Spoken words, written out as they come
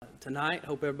tonight.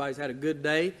 Hope everybody's had a good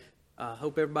day.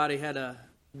 Hope everybody had a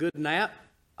good nap.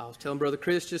 I was telling Brother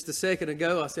Chris just a second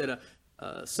ago, I said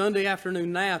a Sunday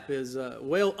afternoon nap is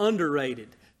well underrated.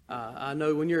 I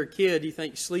know when you're a kid, you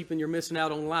think sleeping, you're missing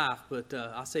out on life, but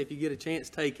I say if you get a chance,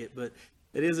 take it. But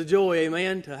it is a joy,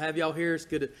 amen, to have y'all here. It's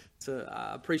good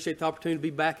I appreciate the opportunity to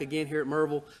be back again here at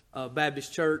Merville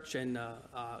Baptist Church. And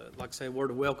like I say, a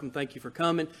word of welcome. Thank you for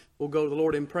coming. We'll go to the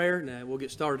Lord in prayer, and we'll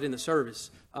get started in the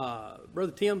service.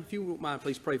 Brother Tim, if you won't mind,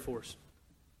 please pray for us.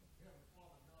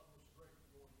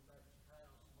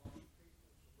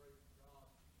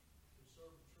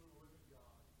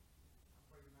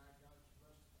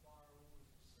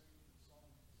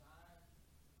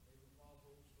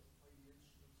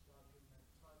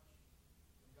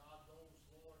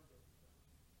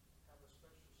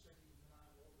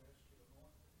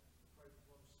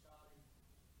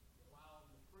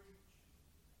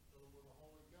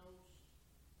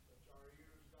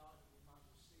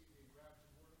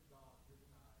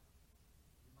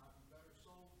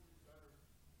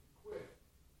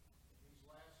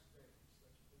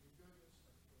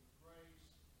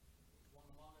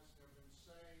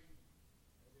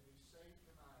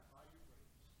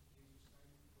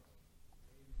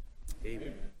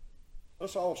 Amen.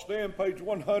 Let's all stand, page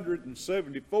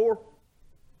 174.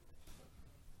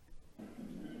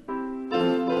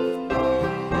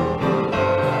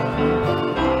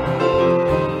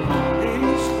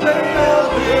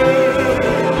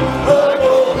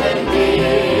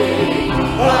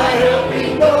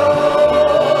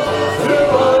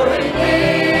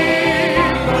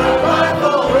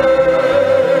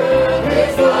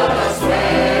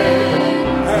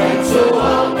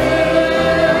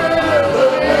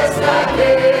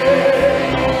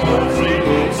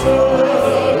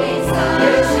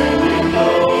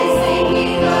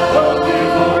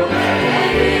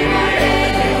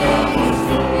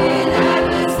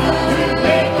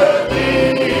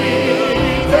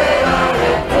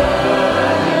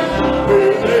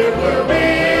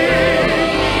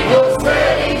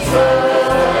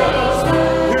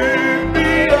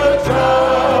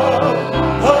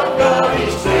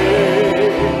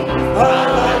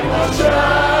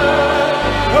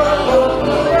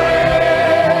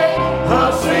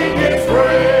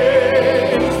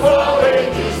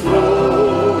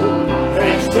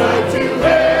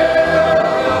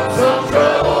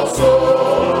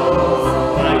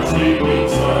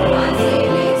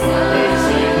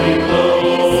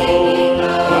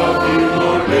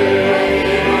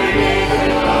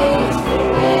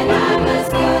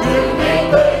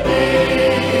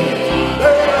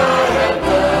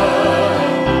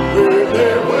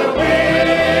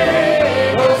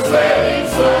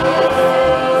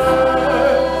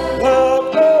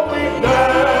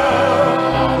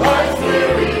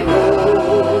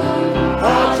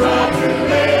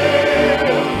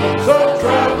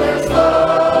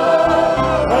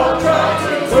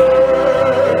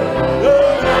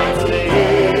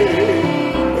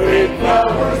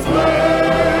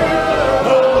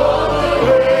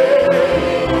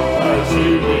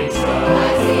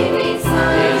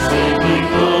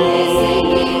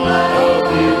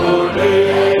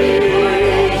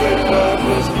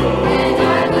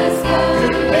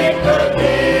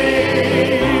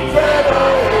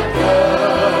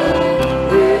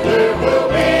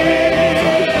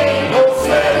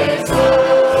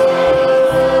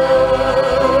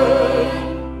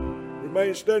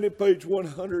 Standing, page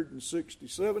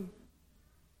 167.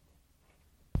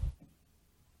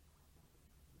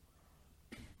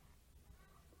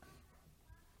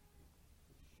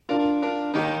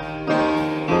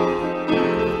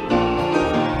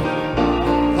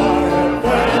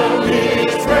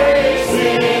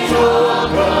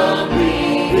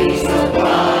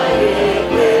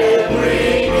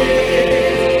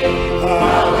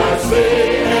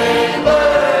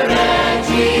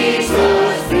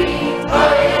 Jesus,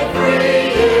 I am free.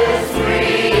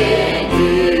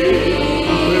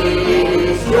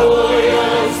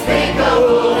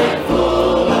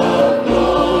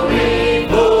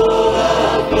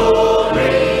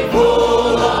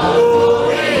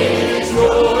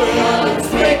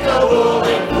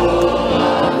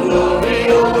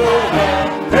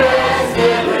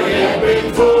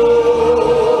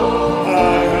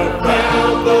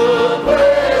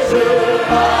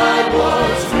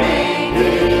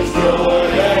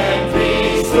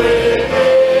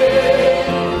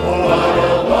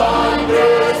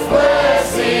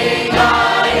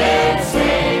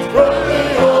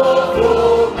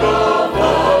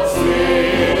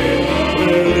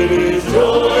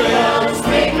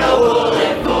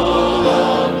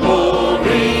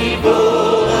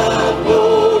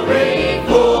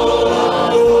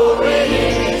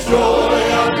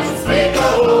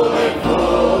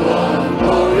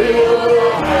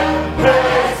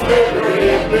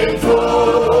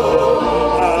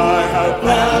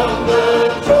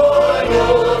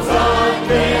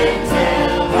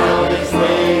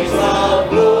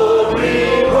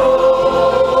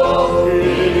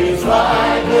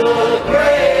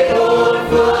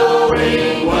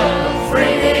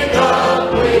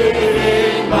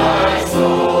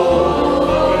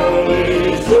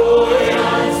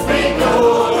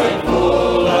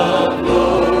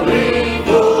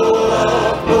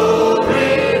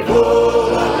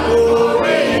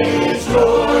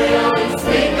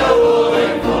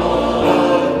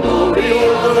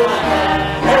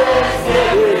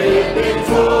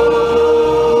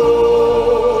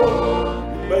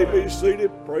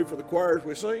 pray for the choir as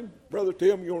we sing. Brother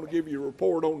Tim, you want to give your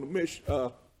report on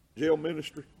the jail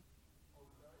ministry?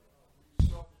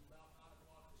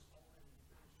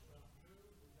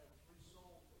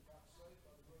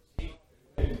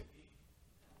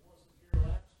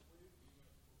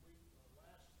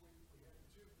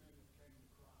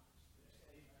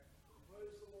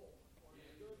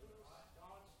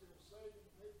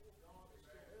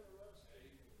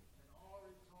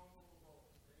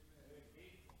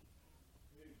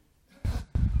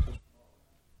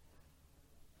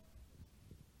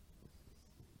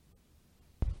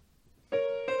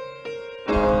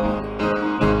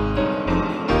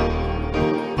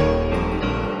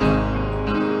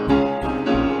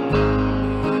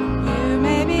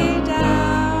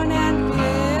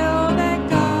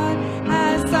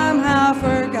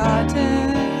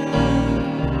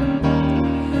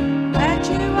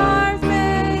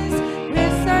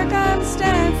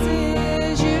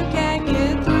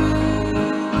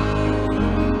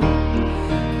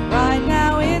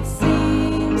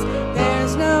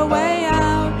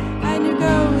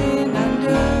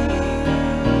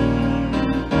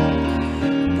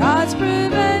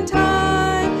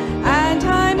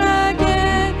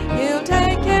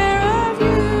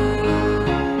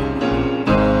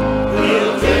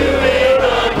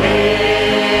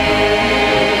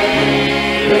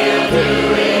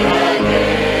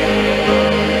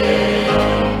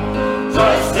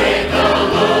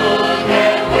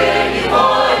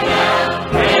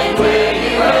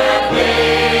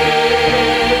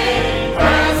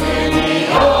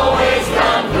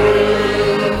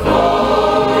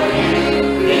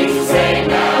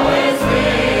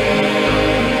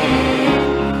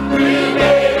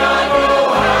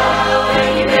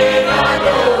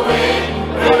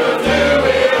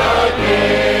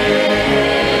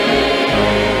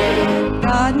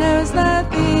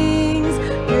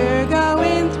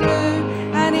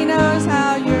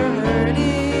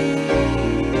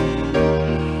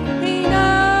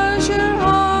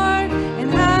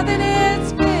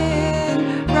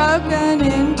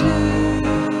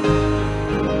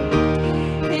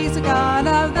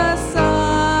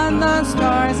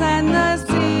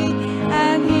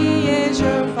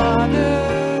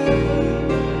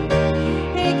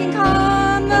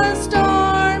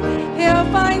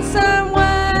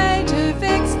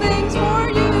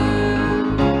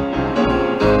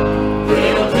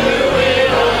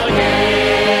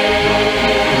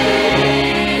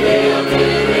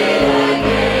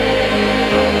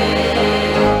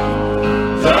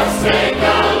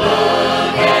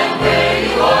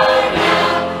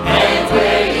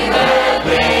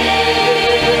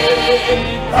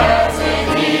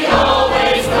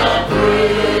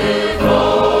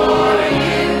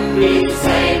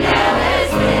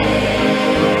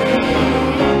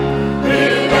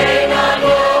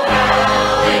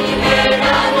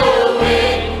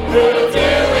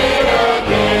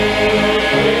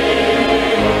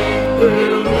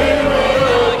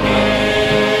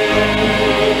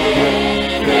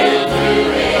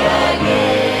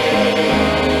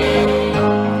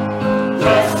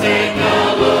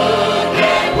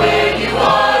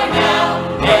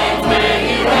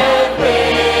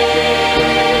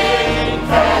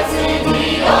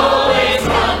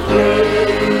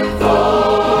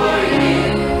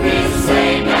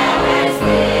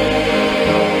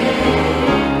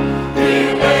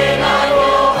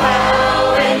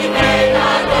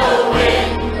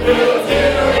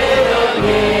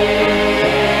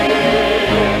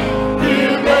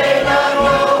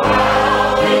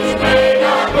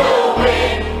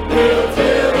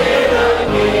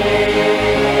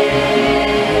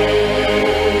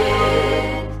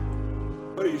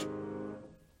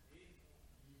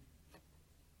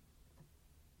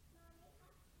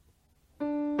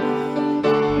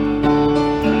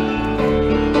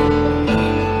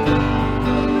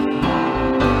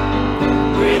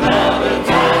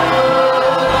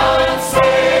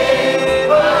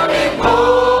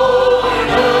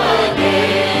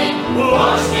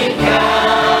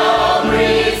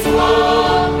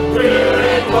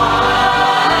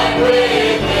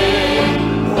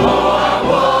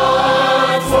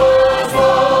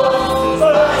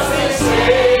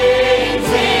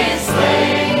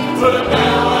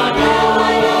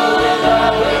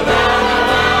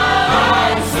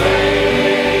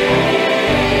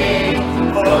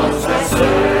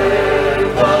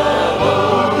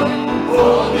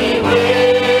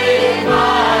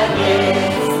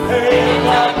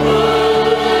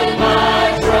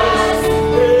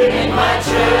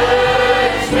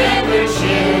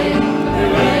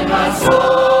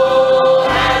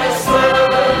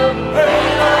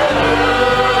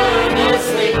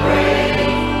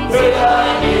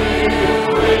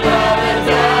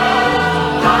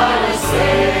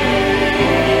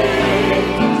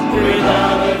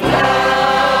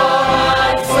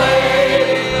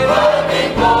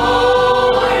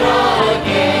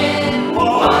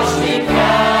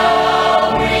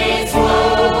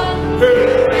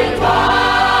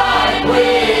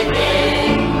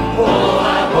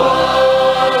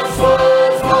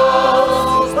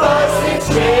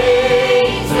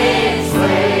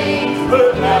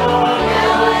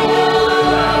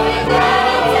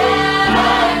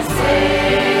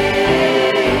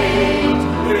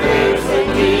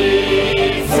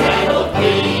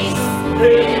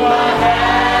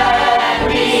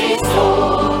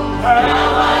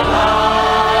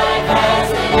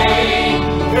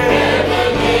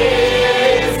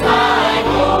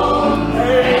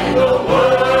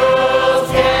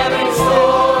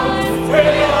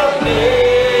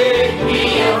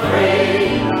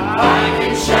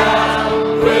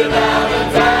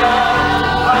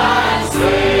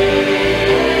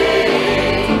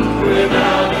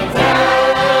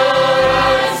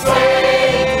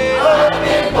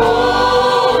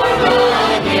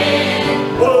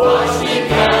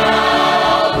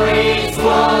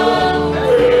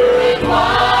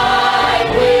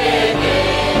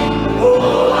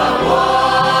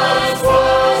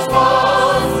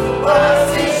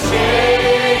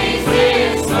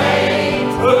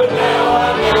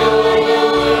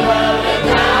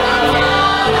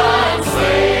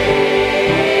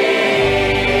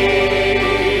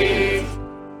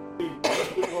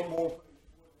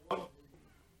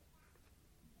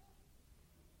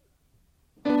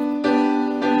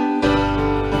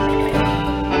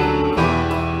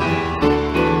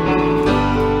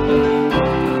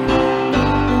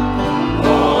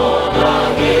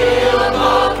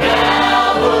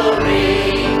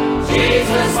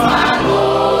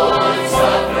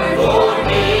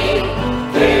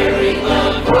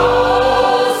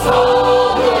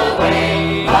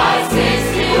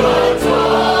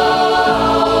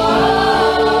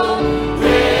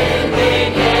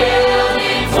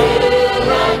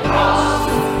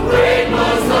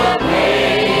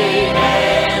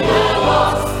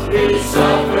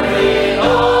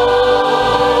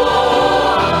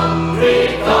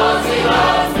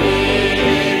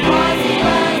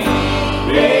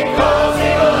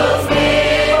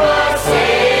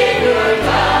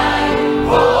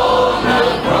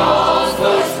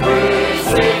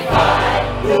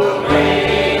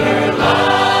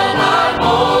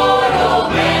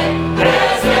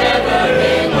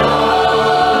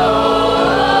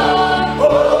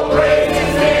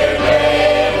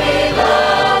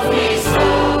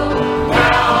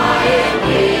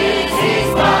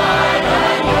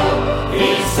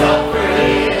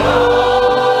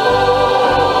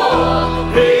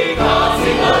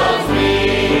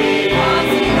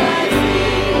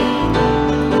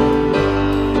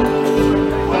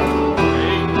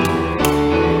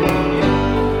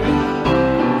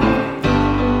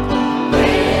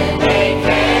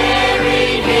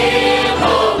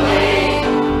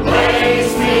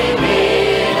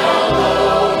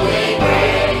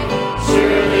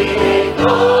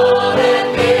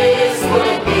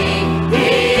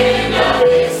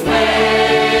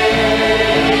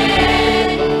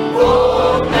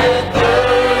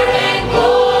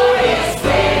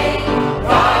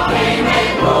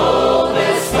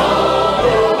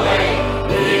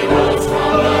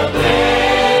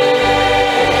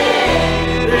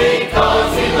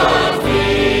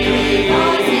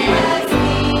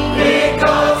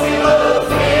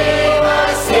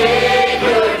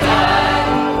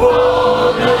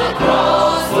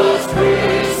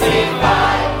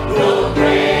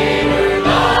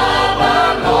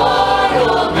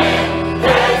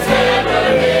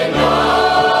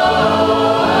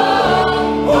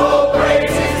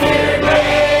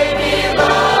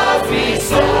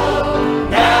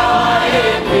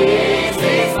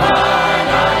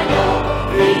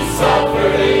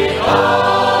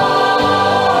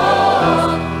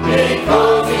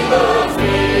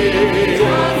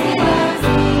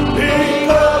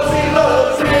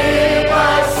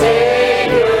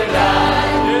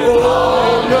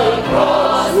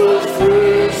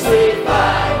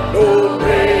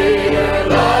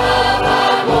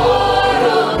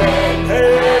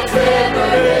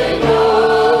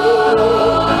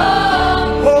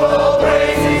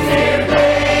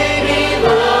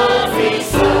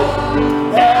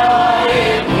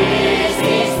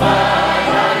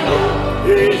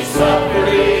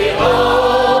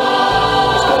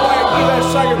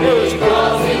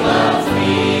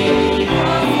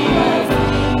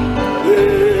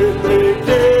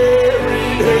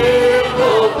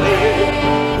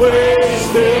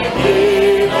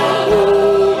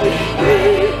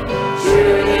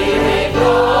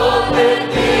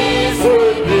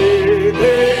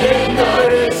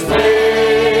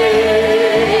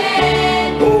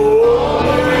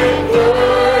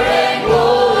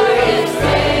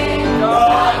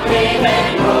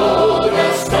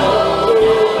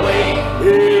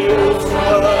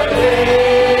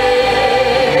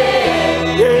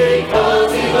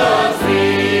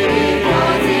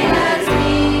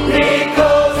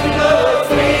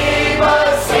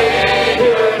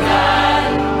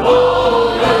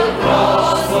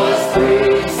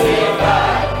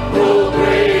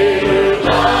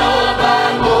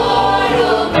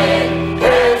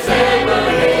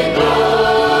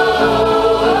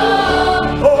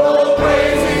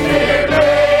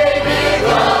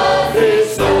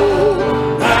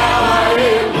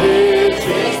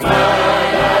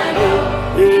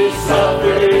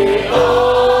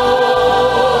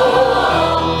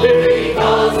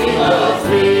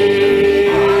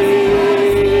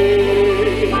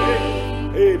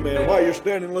 Amen. While you're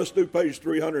standing, let's do page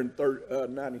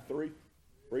 393.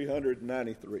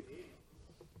 393.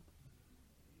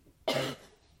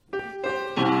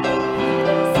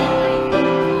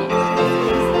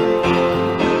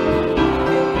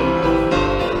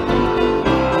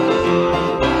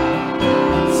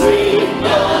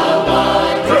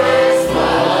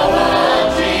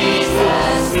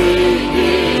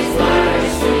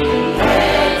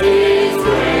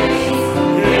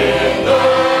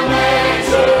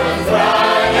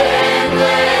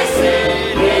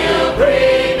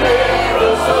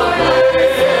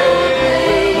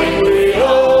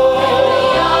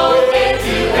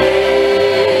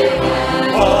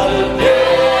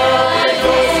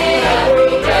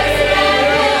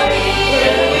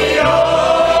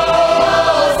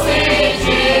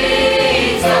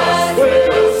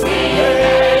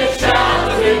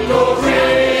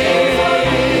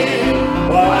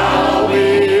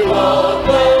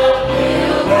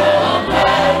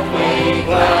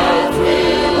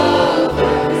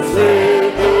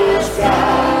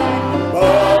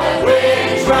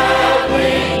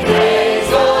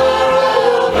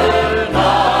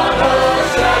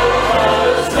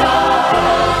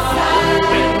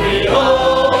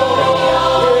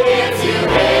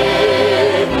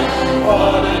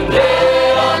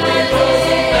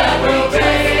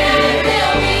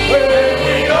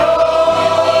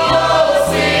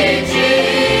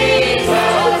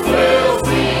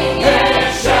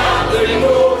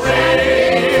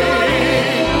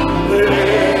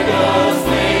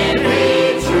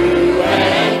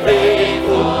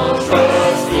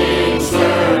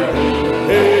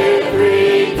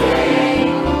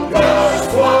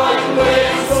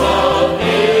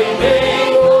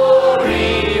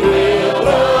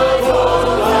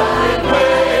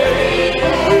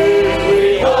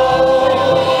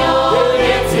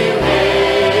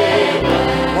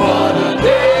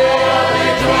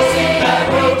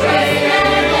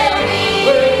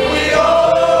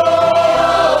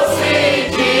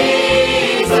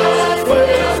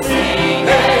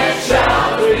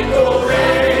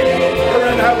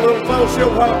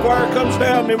 While choir comes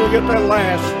down, then we'll get that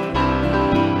last.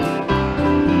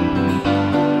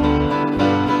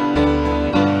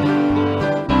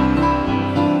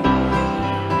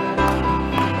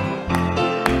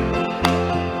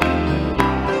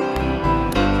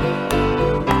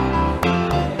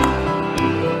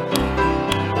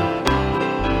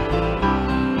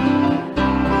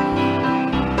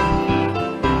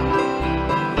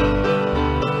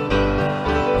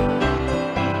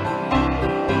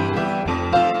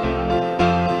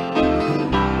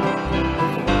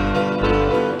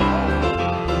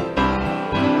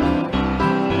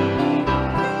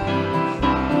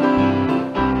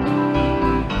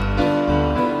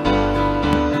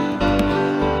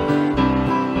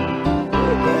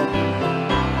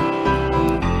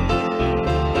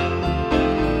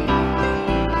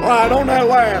 Right on that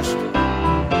last.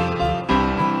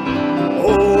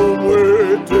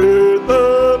 Onward to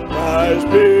the prize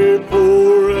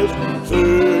before us,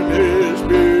 soon His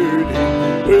beauty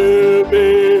will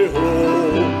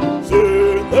behold.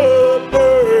 Soon the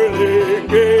pearly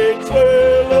gates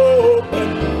will open,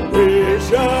 we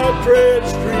shall tread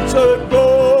streets of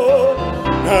gold.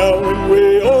 Now when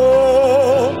we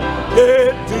all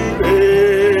get to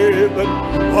heaven,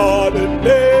 what a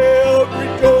day of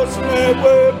rejoicing that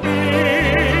will be.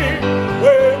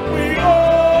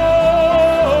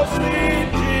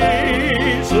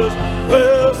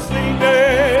 We'll sing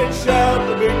and shout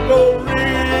the victory.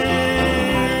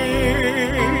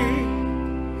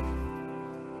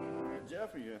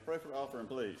 Jeff, will you pray for the offering,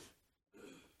 please?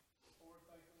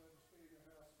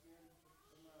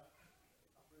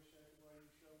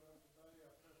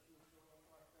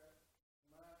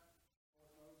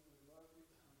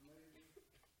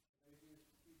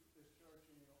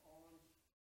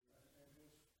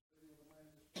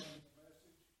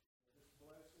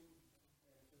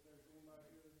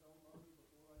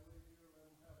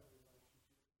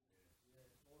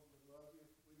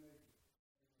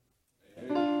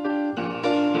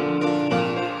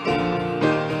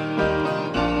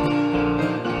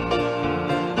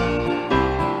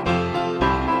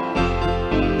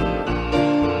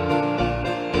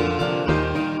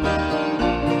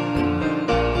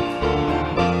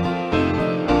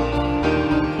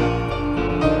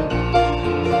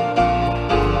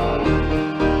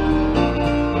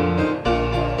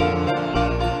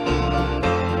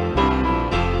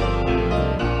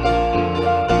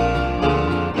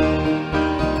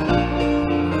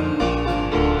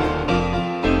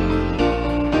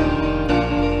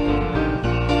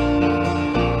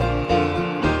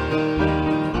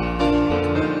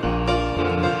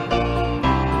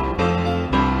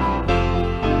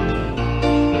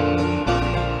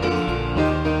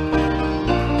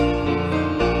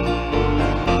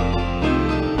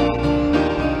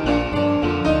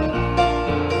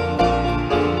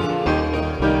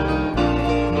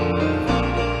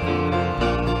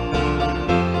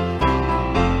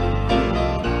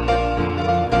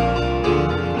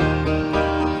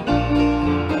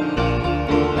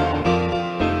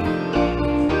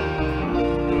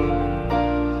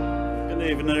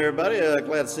 evening, everybody.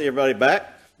 Glad to see everybody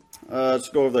back. Let's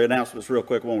go over the announcements real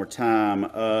quick one more time.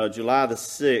 July the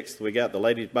 6th, we got the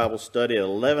Ladies Bible Study at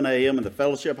 11 a.m. in the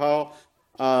Fellowship Hall.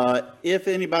 If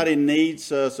anybody needs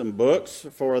some books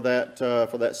for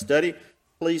that study,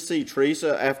 please see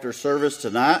Teresa after service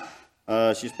tonight.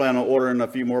 She's planning on ordering a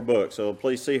few more books, so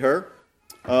please see her.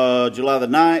 July the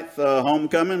 9th,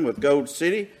 homecoming with Gold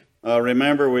City.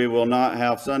 Remember, we will not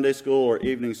have Sunday school or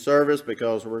evening service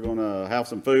because we're going to have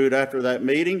some food after that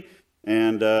meeting.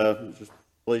 And just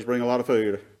please bring a lot of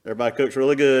food. Everybody cooks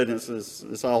really good, and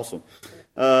it's awesome.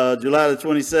 July the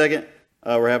 22nd,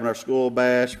 we're having our school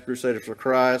bash, Crusaders for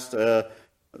Christ.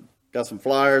 Got some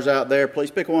flyers out there. Please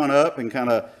pick one up and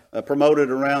kind of promote it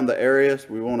around the area.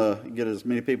 We want to get as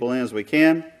many people in as we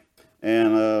can.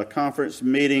 And conference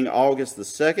meeting August the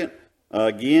 2nd.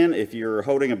 Again, if you're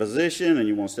holding a position and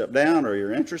you want to step down or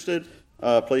you're interested,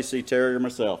 please see Terry or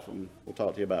myself, and we'll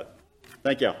talk to you about it.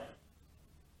 Thank y'all.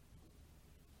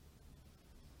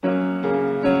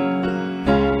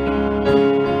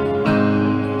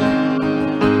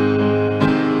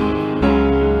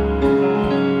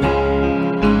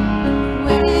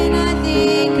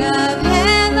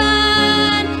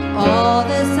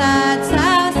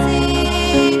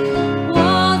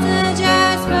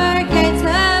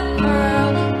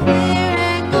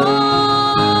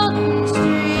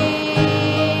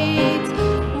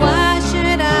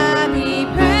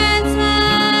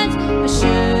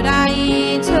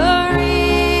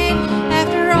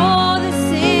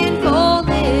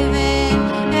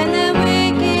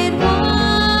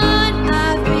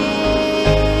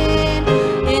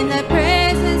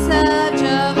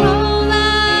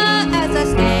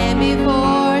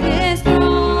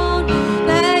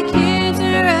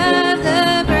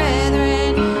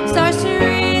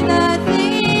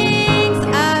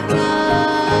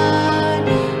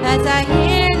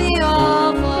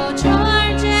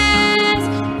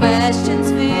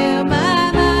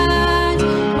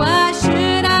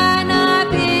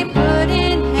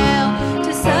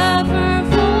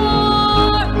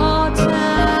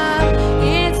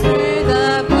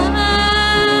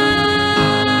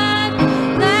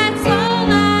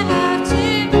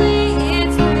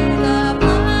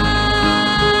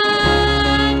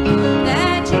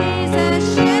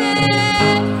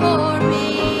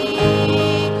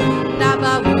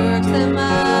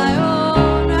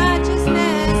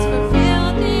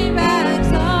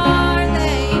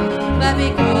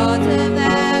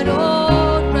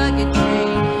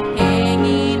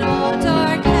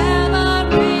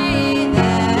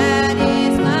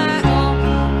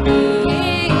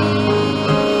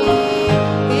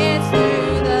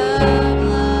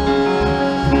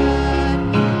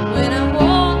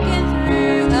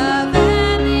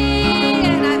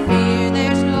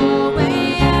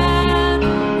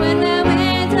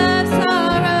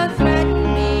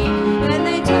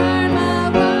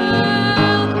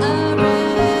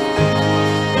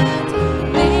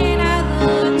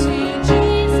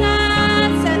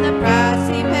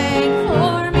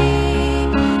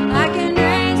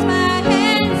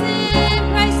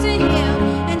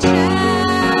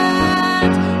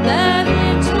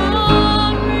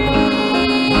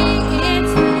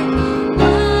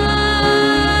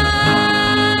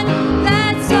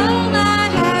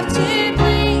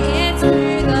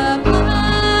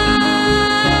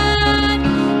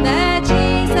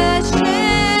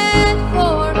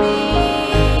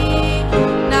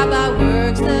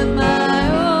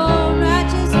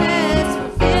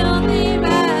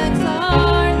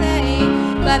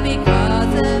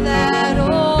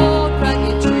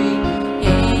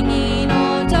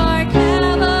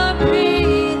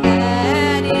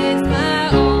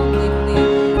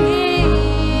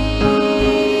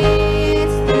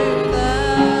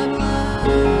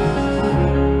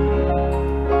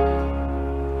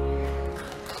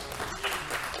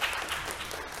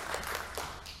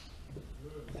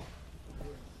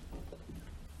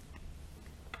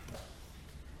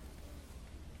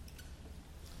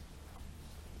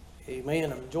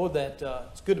 Amen. I've enjoyed that.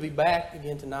 It's good to be back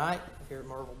again tonight here at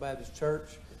Murrayville Baptist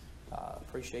Church.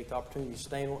 Appreciate the opportunity to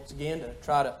stand once again to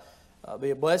try to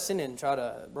be a blessing and try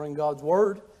to bring God's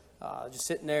Word. Just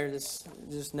sitting there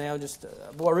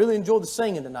boy, I really enjoyed the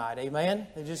singing tonight. Amen.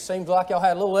 It just seems like y'all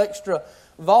had a little extra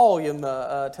volume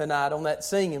tonight on that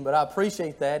singing, but I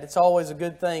appreciate that. It's always a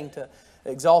good thing to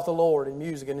exalt the Lord in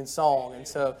music and in song. And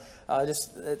so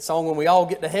just that song, When We All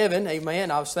Get to Heaven,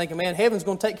 amen, I was thinking, man, heaven's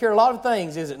going to take care of a lot of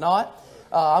things, is it not?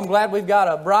 I'm glad we've got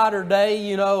a brighter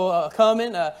day,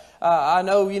 coming. I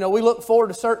know, we look forward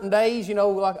to certain days.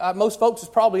 Like most folks is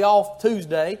probably off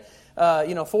Tuesday,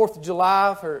 4th of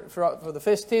July for the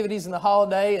festivities and the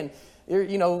holiday. And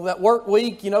that work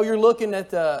week, you're looking at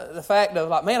the fact of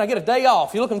like, man, I get a day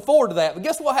off. You're looking forward to that. But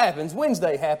guess what happens?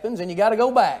 Wednesday happens and you got to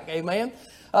go back. Amen.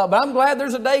 But I'm glad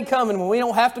there's a day coming when we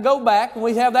don't have to go back, when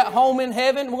we have that home in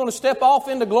heaven. We're going to step off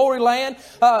into glory land.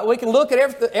 We can look at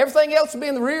everything else will be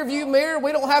in the rear view mirror.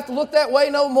 We don't have to look that way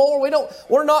no more.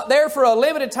 We're not there for a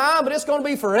limited time, but it's going to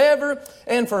be forever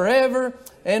and forever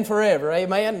and forever.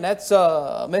 Amen. And that's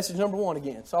message number 1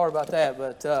 again. Sorry about that,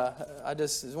 but I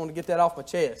just want to get that off my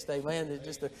chest. Amen. It's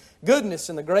just the goodness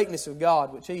and the greatness of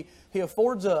God, which He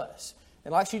affords us.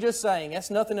 And like she just sang,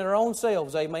 that's nothing in our own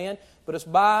selves. Amen. But it's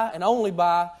by and only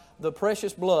by the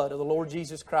precious blood of the Lord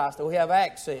Jesus Christ that we have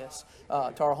access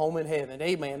to our home in heaven.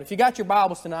 Amen. If you got your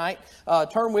Bibles tonight,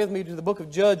 turn with me to the book of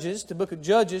Judges,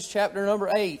 chapter number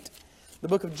 8. The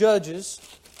book of Judges,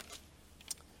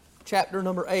 chapter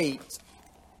number 8.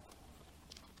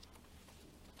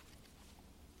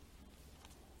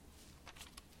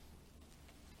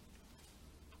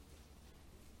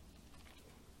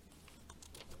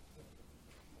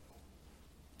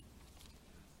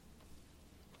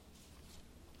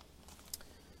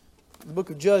 The book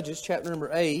of Judges, chapter number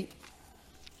 8.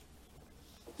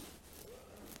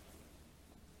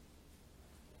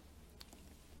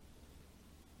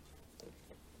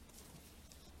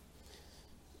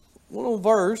 One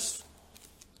verse,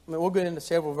 we'll get into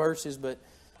several verses, but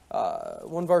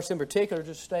one verse in particular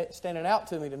just standing out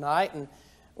to me tonight, and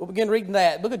we'll begin reading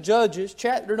that. Book of Judges,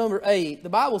 chapter number 8. The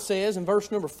Bible says in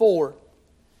verse number 4,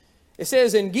 it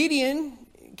says, "And Gideon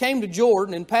came to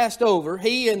Jordan and passed over,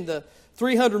 he and the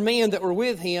 300 men that were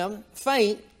with him,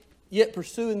 faint, yet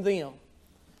pursuing them."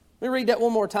 Let me read that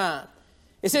one more time.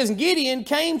 It says, "And Gideon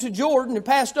came to Jordan and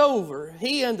passed over,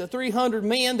 he and the 300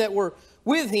 men that were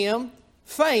with him,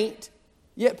 faint,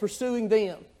 yet pursuing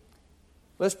them."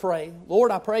 Let's pray. Lord,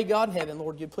 I pray, God in heaven,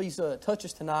 Lord, you'd please touch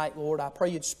us tonight. Lord, I pray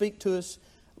you'd speak to us,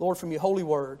 Lord, from your holy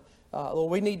word.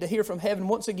 Lord, we need to hear from heaven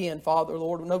once again, Father.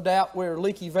 Lord, no doubt we're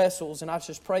leaky vessels, and I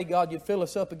just pray, God, you'd fill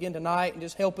us up again tonight and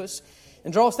just help us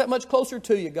and draw us that much closer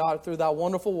to you, God, through thy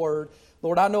wonderful word.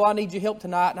 Lord, I know I need your help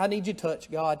tonight, and I need your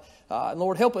touch, God. And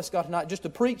Lord, help us, God, tonight just to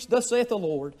preach, thus saith the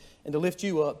Lord, and to lift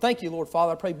you up. Thank you, Lord,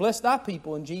 Father. I pray, bless thy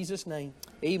people in Jesus' name.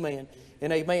 Amen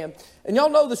and amen. And y'all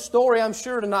know the story, I'm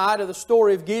sure, tonight, of the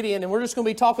story of Gideon, and we're just going to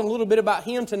be talking a little bit about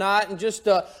him tonight and just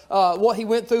what he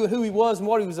went through, who he was, and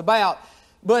what he was about.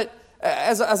 But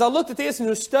as I looked at this and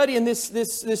was studying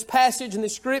this passage and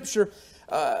this scripture,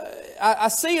 I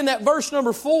see in that verse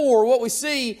number 4 what we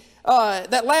see,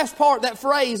 that last part, that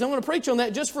phrase. I'm going to preach on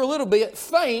that just for a little bit.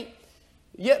 Faint,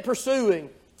 yet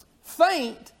pursuing.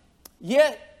 Faint,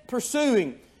 yet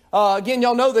pursuing. Again,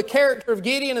 y'all know the character of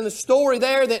Gideon and the story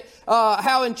there, that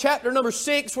how in chapter number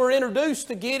 6 we're introduced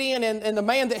to Gideon and the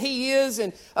man that he is.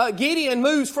 And Gideon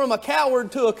moves from a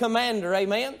coward to a commander.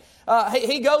 Amen.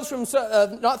 He goes from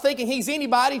not thinking he's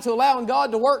anybody to allowing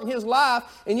God to work in his life,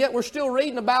 and yet we're still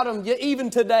reading about him even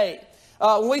today.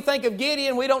 When we think of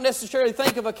Gideon, we don't necessarily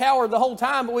think of a coward the whole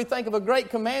time, but we think of a great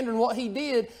commander and what he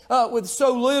did with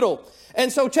so little. And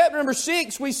so chapter number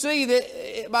 6, we see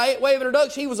that, by way of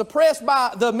introduction, he was oppressed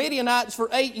by the Midianites for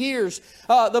 8 years.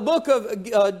 The book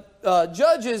of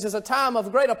Judges is a time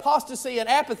of great apostasy and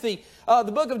apathy.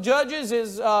 The book of Judges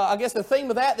is, I guess the theme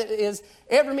of that is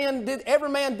every man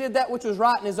did that which was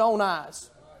right in his own eyes.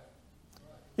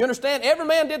 You understand? Every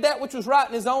man did that which was right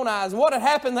in his own eyes. And what had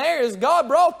happened there is God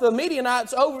brought the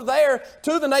Midianites over there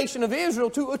to the nation of Israel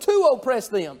to oppress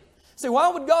them. See, why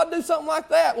would God do something like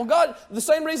that? Well, God, the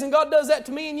same reason God does that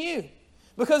to me and you.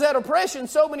 Because that oppression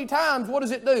so many times, what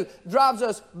does it do? Drives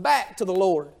us back to the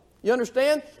Lord. You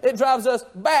understand? It drives us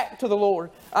back to the Lord.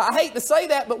 I hate to say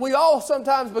that, but we all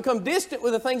sometimes become distant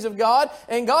with the things of God,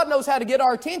 and God knows how to get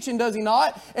our attention, does He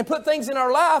not? And put things in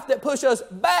our life that push us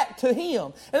back to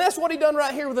Him. And that's what He done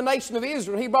right here with the nation of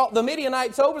Israel. He brought the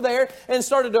Midianites over there and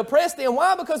started to oppress them.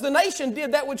 Why? Because the nation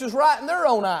did that which was right in their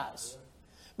own eyes.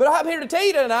 But I'm here to tell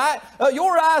you tonight,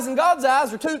 your eyes and God's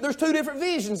eyes, there's two different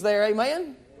visions there,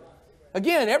 amen?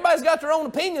 Again, everybody's got their own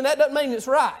opinion. That doesn't mean it's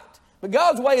right. But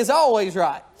God's way is always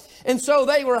right. And so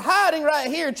they were hiding right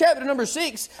here in chapter number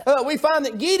 6. We find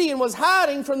that Gideon was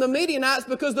hiding from the Midianites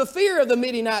because of the fear of the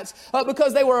Midianites,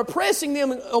 because they were oppressing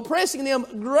them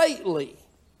greatly.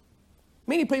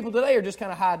 Many people today are just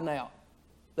kind of hiding out.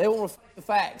 They don't want to face the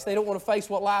facts. They don't want to face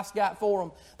what life's got for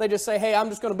them. They just say, hey, I'm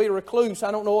just going to be a recluse.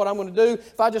 I don't know what I'm going to do.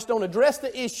 If I just don't address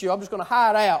the issue, I'm just going to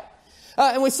hide out.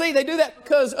 And we see they do that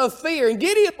because of fear. And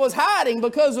Gideon was hiding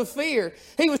because of fear.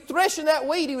 He was threshing that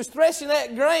wheat. He was threshing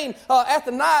that grain at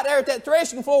the night there at that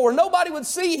threshing floor where nobody would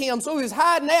see him. So he was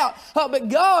hiding out. But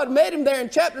God met him there in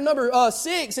chapter number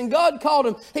 6. And God called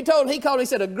him.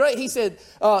 He said,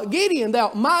 Gideon,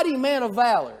 thou mighty man of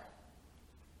valor.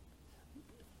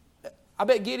 I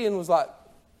bet Gideon was like,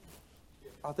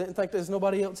 I didn't think there's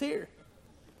nobody else here.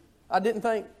 I didn't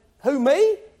think, who,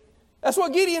 me? That's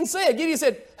what Gideon said. Gideon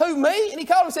said, who, me? And he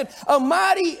called him and said, a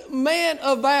mighty man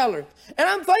of valor. And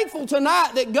I'm thankful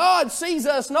tonight that God sees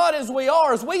us not as we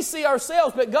are, as we see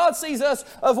ourselves, but God sees us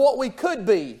of what we could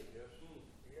be.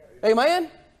 Amen?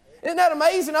 Isn't that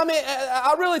amazing? I mean,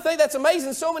 I really think that's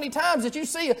amazing so many times that you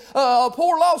see a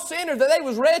poor lost sinner that they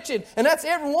was wretched, and that's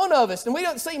every one of us. And we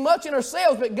don't see much in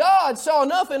ourselves, but God saw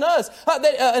enough in us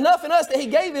that He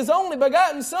gave His only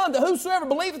begotten Son, that whosoever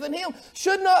believeth in Him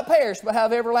should not perish, but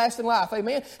have everlasting life.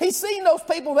 Amen? He's seen those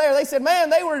people there. They said, man,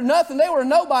 they were nothing. They were a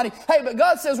nobody. Hey, but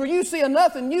God says, well, you see a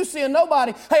nothing, you see a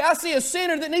nobody. Hey, I see a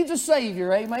sinner that needs a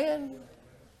Savior. Amen?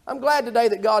 I'm glad today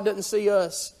that God doesn't see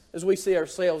us as we see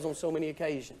ourselves on so many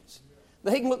occasions.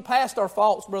 That He can look past our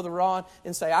faults, Brother Ron,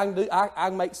 and say, I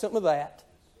can make something of that.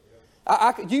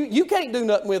 You can't do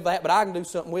nothing with that, but I can do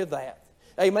something with that.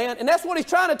 Amen? And that's what He's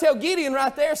trying to tell Gideon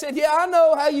right there. He said, yeah, I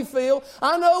know how you feel.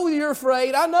 I know you're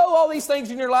afraid. I know all these things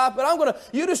in your life, but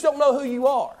you just don't know who you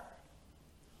are.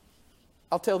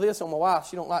 I'll tell this on my wife.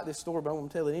 She don't like this story, but I'm going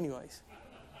to tell it anyways.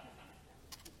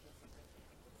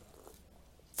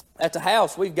 At the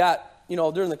house, we've got,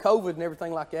 during the COVID and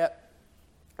everything like that,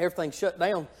 everything shut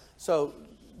down. So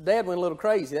Dad went a little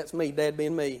crazy. That's me, Dad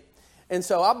being me. And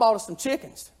so I bought us some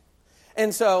chickens.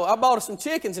 And not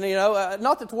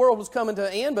that the world was coming to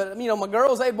an end, but, my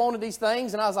girls, they wanted these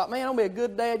things. And I was like, man, I'm going to be a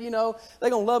good dad, they're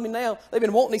going to love me now. They've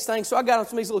been wanting these things. So I got them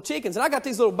some of these little chickens. And I got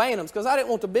these little bantams because I didn't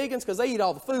want the big ones because they eat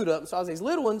all the food up. And so I was these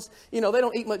little ones, they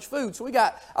don't eat much food. So we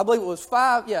got, I believe it was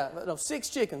 6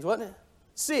 chickens, wasn't it?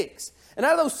 6. And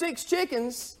out of those 6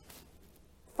 chickens,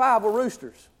 5 were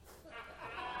roosters.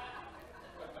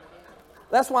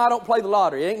 That's why I don't play the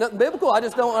lottery. It ain't nothing biblical. I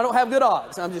don't have good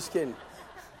odds. I'm just kidding.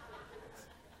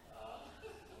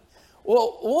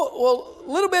 Well, a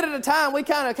little bit at a time, we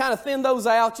kind of thinned those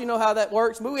out. You know how that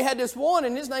works. But we had this one,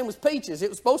 and his name was Peaches. It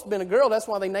was supposed to have been a girl. That's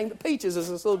why they named it Peaches, as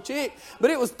this little chick.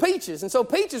 But it was Peaches. And so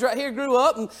Peaches right here grew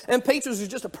up, and Peaches was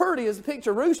just as pretty as a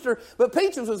picture rooster. But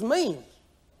Peaches was mean.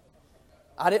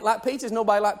 I didn't like Peaches.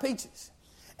 Nobody liked Peaches.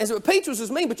 And so Peaches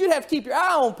was mean, but you'd have to keep your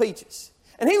eye on Peaches.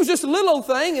 And he was just a little old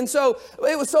thing, and so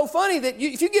it was so funny that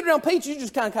if you get around Peaches, you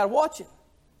just kind of watch him.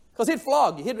 Because he'd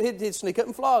flog you. He'd sneak up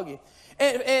and flog you.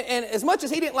 And as much as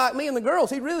he didn't like me and the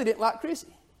girls, he really didn't like Chrissy.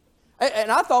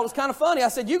 And I thought it was kind of funny. I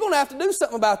said, you're going to have to do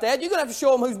something about that. You're going to have to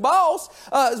show them who's boss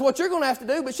is what you're going to have to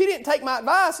do. But she didn't take my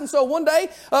advice. And so one day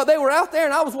they were out there,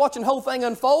 and I was watching the whole thing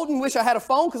unfold and wish I had a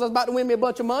phone because I was about to win me a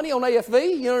bunch of money on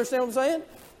AFV. You understand what I'm saying?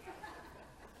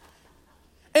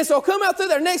 And so I come out through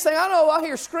there. Next thing I know, I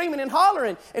hear screaming and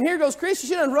hollering. And here goes Chrissy.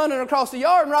 She done running across the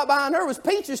yard, and right behind her was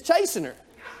Peaches chasing her.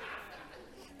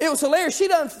 It was hilarious. She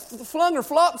done flung her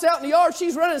flops out in the yard.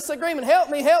 She's running and screaming, help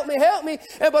me, help me, help me.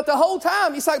 But the whole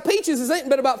time, it's like Peaches is eating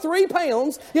but about 3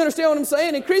 pounds. You understand what I'm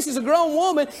saying? And Chrissy's a grown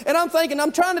woman. And I'm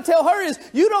trying to tell her is,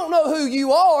 you don't know who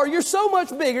you are. You're so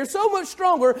much bigger, so much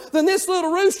stronger than this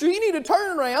little rooster. You need to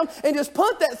turn around and just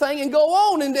punt that thing and go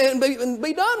on and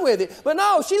be done with it. But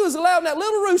no, she was allowing that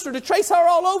little rooster to chase her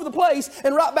all over the place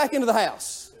and right back into the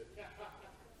house.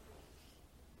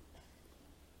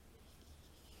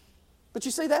 But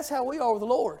you see, that's how we are with the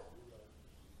Lord.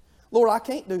 Lord, I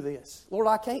can't do this. Lord,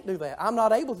 I can't do that. I'm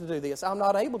not able to do this. I'm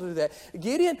not able to do that.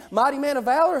 Gideon, mighty man of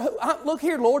valor, look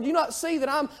here, Lord. Do you not see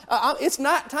that it's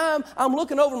nighttime. I'm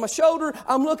looking over my shoulder.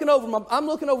 I'm looking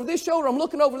over this shoulder. I'm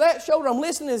looking over that shoulder. I'm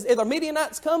listening. Is the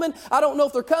Midianites coming? I don't know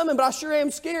if they're coming, but I sure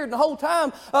am scared. And the whole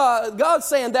time, God's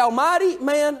saying, thou mighty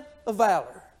man of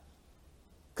valor.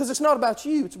 Because it's not about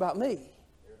you. It's about me.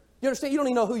 You understand? You don't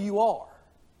even know who you are.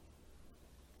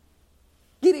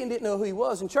 Gideon didn't know who he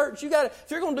was. In church,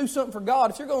 if you're going to do something for God,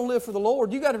 if you're going to live for the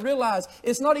Lord, you got to realize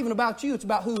it's not even about you, it's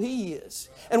about who He is.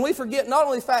 And we forget not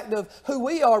only the fact of who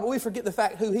we are, but we forget the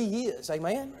fact who He is.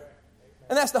 Amen?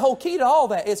 And that's the whole key to all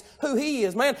that, is who He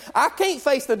is. Man, I can't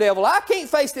face the devil. I can't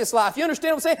face this life. You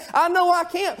understand what I'm saying? I know I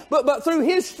can't, but through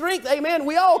His strength, amen,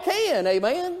 we all can.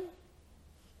 Amen?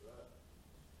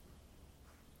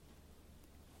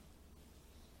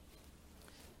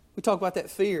 We talk about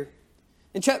that fear.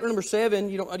 In chapter number 7,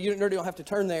 you don't have to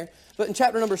turn there, but in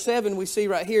chapter number 7, we see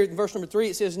right here in verse number 3,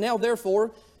 it says, now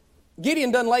therefore,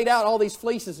 Gideon done laid out all these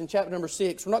fleeces in chapter number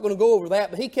 6. We're not going to go over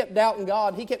that, but he kept doubting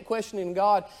God. He kept questioning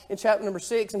God in chapter number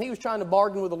 6, and he was trying to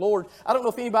bargain with the Lord. I don't know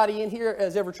if anybody in here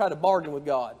has ever tried to bargain with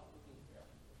God.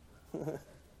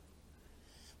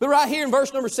 But right here in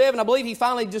verse number 7, I believe he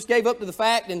finally just gave up to the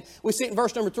fact, and we see it in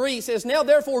verse number 3, he says, Now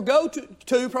therefore go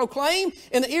to proclaim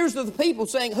in the ears of the people,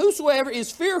 saying, Whosoever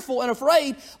is fearful and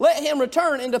afraid, let him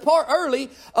return and depart early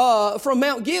from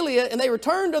Mount Gilead. And they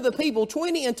returned to the people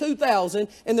 20 and 2,000,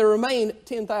 and there remained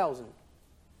 10,000.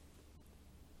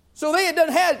 So they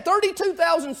had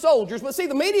 32,000 soldiers, but see,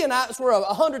 the Midianites were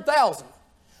 100,000.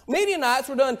 Midianites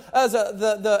were done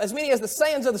as many as the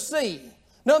sands of the sea.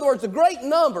 In other words, a great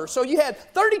number. So you had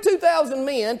 32,000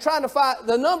 men trying to fight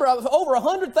the number of over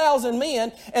 100,000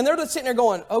 men, and they're just sitting there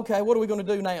going, okay, what are we going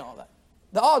to do now?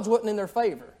 The odds wasn't in their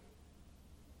favor.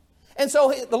 And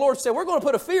so the Lord said, we're going to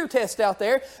put a fear test out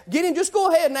there. Just go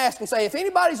ahead and ask and say, if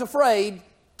anybody's afraid,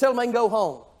 tell them they can go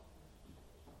home.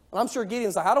 And I'm sure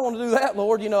Gideon's like, I don't want to do that,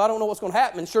 Lord. I don't know what's going to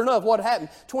happen. And sure enough, what happened?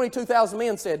 22,000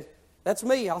 men said, that's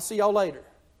me. I'll see y'all later.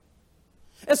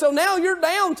 And so now you're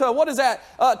down to,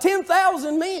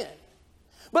 10,000 men.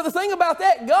 But the thing about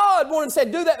that, God wanted to say,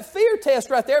 do that fear test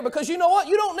right there, because you know what?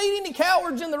 You don't need any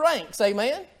cowards in the ranks,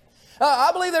 amen?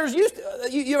 I believe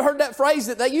you heard that phrase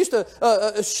that they used to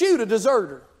shoot a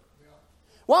deserter.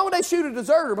 Why would they shoot a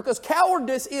deserter? Because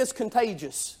cowardice is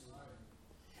contagious.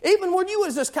 Even when you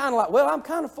was just kind of like, well, I'm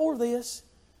kind of for this.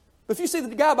 But if you see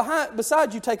the guy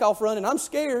beside you take off running, I'm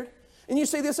scared. And you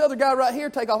see this other guy right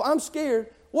here take off, I'm scared.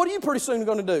 What are you pretty soon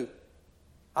going to do?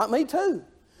 Me too.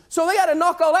 So they got to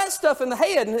knock all that stuff in the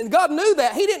head, and God knew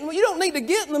that. You don't need to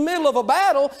get in the middle of a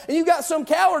battle, and you've got some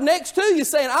coward next to you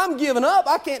saying, I'm giving up,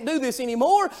 I can't do this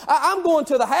anymore, I'm going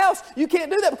to the house. You can't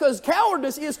do that because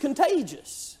cowardice is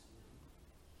contagious.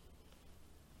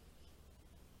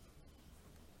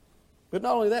 But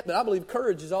not only that, but I believe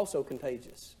courage is also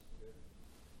contagious.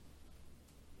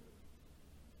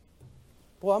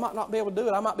 Well, I might not be able to do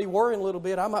it. I might be worrying a little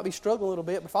bit. I might be struggling a little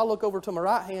bit. But if I look over to my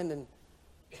right hand and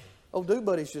old dude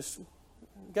buddy's just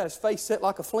got his face set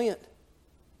like a flint.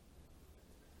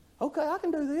 Okay, I can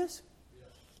do this.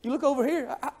 You look over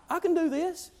here. I can do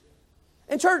this.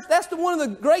 And church, that's one of the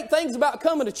great things about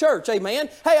coming to church, amen.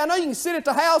 Hey, I know you can sit at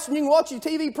the house and you can watch your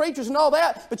TV preachers and all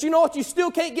that, but you know what? You still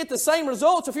can't get the same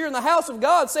results if you're in the house of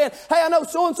God saying, hey, I know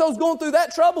so-and-so's going through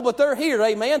that trouble, but they're here,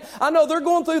 amen. I know they're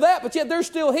going through that, but yet they're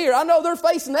still here. I know they're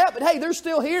facing that, but hey, they're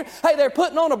still here. Hey, they're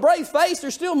putting on a brave face.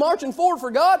 They're still marching forward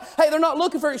for God. Hey, they're not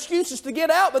looking for excuses to get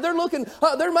out, but they're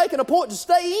making a point to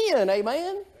stay in,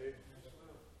 amen.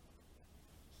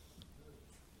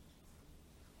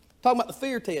 Talking about the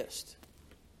fear test.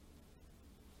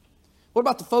 What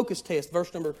about the focus test?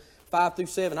 Verse number 5 through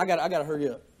 7. I got to hurry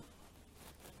up.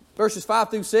 Verses 5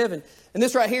 through 7. And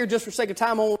this right here, just for sake of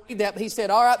time, I won't read that. But he said,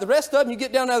 all right, the rest of them, you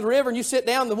get down to the river and you sit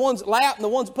down, the ones that lap and the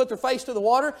ones that put their face to the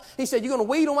water. He said, you're going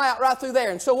to weed them out right through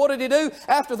there. And so what did he do?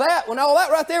 After that, when all that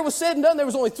right there was said and done, there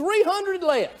was only 300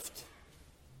 left.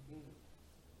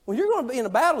 When you're going to be in a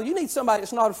battle, you need somebody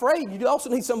that's not afraid. You also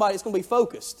need somebody that's going to be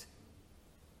focused.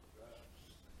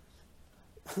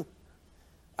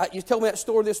 You told me that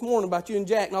story this morning about you and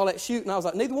Jack and all that shooting. I was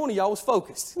like, neither one of y'all was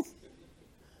focused.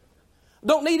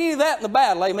 Don't need any of that in the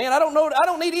battle, amen. I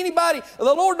don't need anybody. The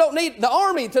Lord don't need the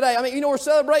army today. I mean, we're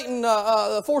celebrating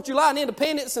the 4th of July and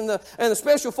independence and the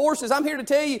special forces. I'm here to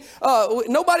tell you,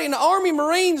 nobody in the Army,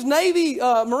 Marines, Navy,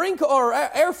 Marine Corps, or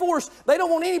Air Force, they don't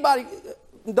want anybody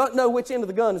don't know which end of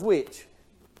the gun is which.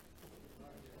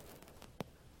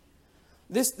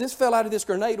 This fell out of this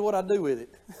grenade. What I do with it?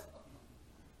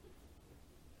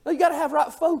 You got to have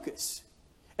right focus.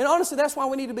 And honestly, that's why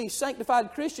we need to be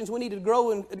sanctified Christians. We need to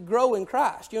grow in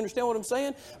Christ. You understand what I'm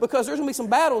saying? Because there's going to be some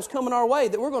battles coming our way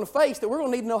that we're going to face that we're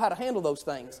going to need to know how to handle those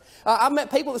things. I've met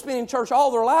people that's been in church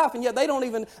all their life, and yet they don't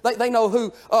even, they know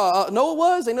who Noah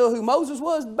was, they know who Moses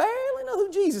was, barely know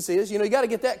who Jesus is. You got to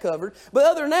get that covered. But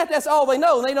other than that, that's all they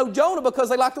know. And they know Jonah because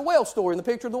they like the whale story and the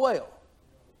picture of the whale.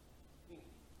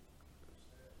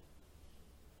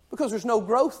 Because there's no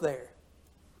growth there.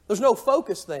 There's no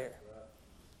focus there.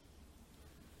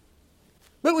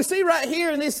 But we see right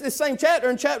here in this same chapter,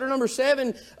 in chapter number 7,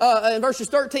 in verses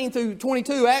 13 through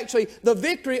 22, actually, the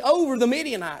victory over the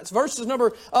Midianites. Verses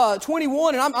number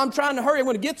 21, and I'm trying to hurry, I'm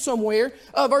going to get somewhere.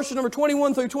 Verses number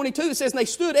 21 through 22, it says, and they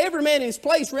stood every man in his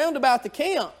place round about the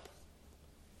camp.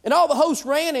 And all the host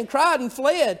ran and cried and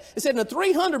fled. It said, and the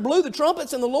 300 blew the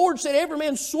trumpets, and the Lord set every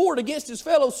man's sword against his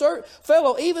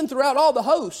fellow, even throughout all the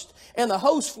host. And the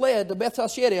host fled to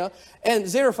Beth-Shetta and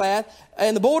Zarephath,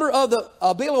 and the border of the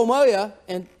Belomoia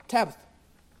and Tabbath.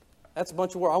 That's a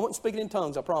bunch of words. I wasn't speaking in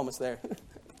tongues, I promise there. I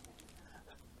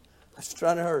was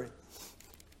trying to hurry.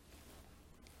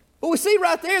 But we see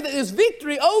right there that there's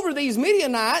victory over these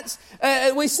Midianites.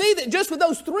 We see that just with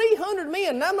those 300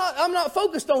 men, and I'm not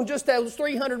focused on just those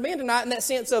 300 men tonight in that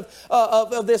sense of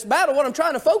this battle. What I'm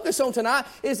trying to focus on tonight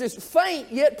is this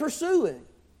faint yet pursuing.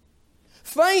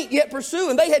 Faint yet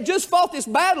pursuing. They had just fought this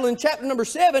battle in chapter number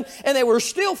 7, and they were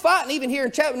still fighting even here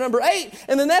in chapter number 8.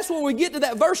 And then that's when we get to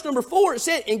that verse number 4. It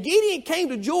said, and Gideon came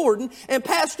to Jordan and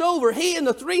passed over, he and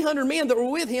the 300 men that were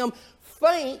with him,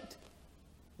 faint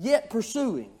yet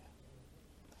pursuing.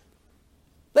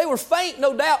 They were faint,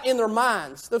 no doubt, in their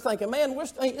minds. They're thinking, man,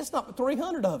 it's not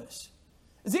 300 of us.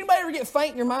 Does anybody ever get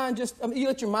faint in your mind? You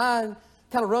let your mind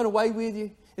kind of run away with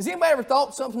you? Has anybody ever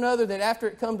thought something or other that after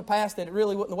it come to pass that it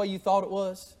really wasn't the way you thought it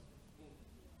was?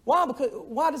 Why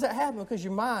does that happen? Because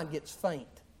your mind gets faint.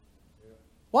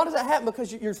 Why does that happen?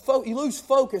 Because you lose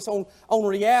focus on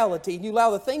reality. And you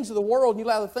allow the things of the world, and you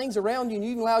allow the things around you, and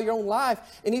you even allow your own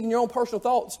life and even your own personal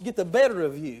thoughts to get the better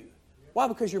of you. Why?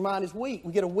 Because your mind is weak.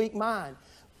 We get a weak mind.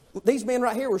 These men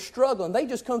right here were struggling. They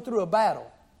just come through a battle.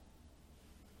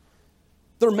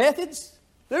 Their methods,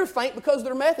 they're faint because of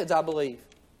their methods, I believe.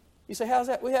 You say, how's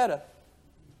that? We had a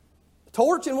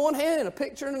torch in one hand and a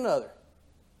picture in another.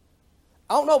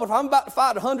 I don't know, but if I'm about to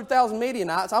fight 100,000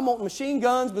 Midianites, I'm wanting machine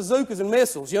guns, bazookas, and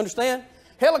missiles. You understand?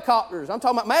 Helicopters. I'm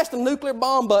talking about mash the nuclear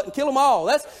bomb button, kill them all.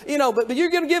 That's, but you're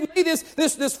going to give me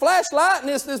this flashlight and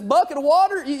this bucket of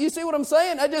water. You see what I'm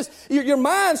saying? Your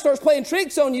mind starts playing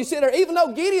tricks on you. You sit there, even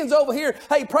though Gideon's over here,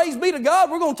 hey, praise be to God,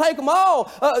 we're going to take them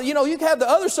all. You can have the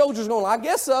other soldiers going, I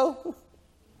guess so.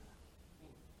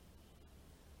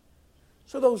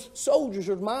 So those soldiers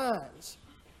are minds,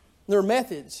 their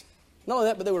methods. Not only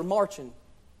that, but they were marching.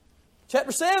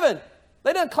 Chapter 7,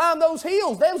 they done climbed those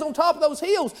hills. They was on top of those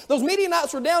hills. Those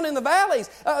Midianites were down in the valleys.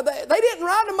 They didn't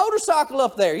ride a motorcycle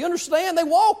up there. You understand? They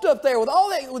walked up there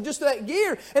with just that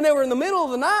gear, and they were in the middle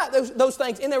of the night, those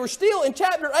things. And they were still, in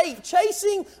chapter 8,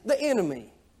 chasing the enemy.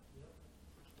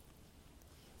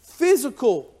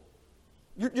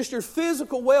 Your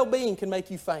physical well-being can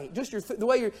make you faint. Just the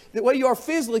way you are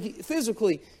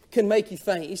physically can make you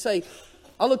faint. You say,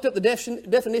 I looked up the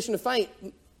definition of faint.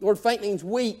 The word faint means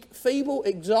weak, feeble,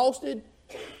 exhausted,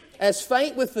 as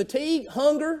faint with fatigue,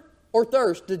 hunger, or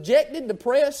thirst, dejected,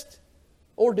 depressed,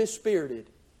 or dispirited.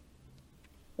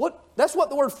 That's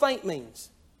what the word faint means.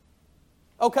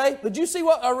 Okay? Did you see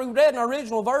what I read in our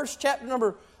original verse, chapter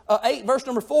number 8, verse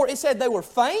number 4? It said they were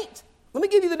faint. Let me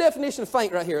give you the definition of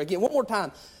faint right here again, one more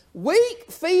time.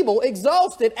 Weak, feeble,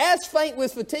 exhausted, as faint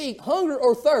with fatigue, hunger,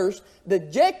 or thirst,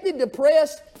 dejected,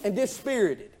 depressed, and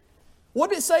dispirited. What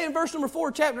did it say in verse number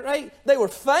 4, chapter 8? They were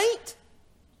faint,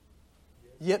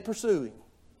 yet pursuing.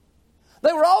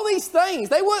 They were all these things.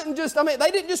 They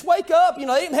they didn't just wake up, they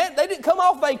didn't come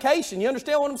off vacation. You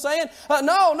understand what I'm saying?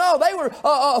 No, they were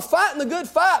fighting the good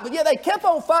fight, but yeah, they kept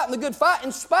on fighting the good fight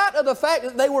in spite of the fact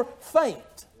that they were faint.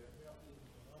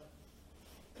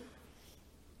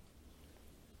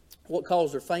 What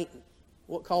caused their fainting?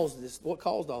 What caused this? What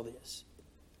caused all this?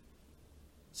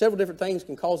 Several different things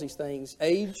can cause these things.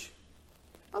 Age.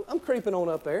 I'm creeping on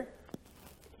up there.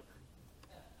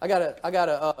 I got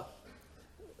a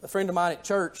friend of mine at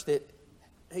church that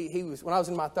he was, when I was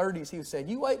in my 30s, he was saying,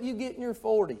 you wait till you get in your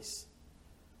 40s.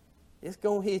 It's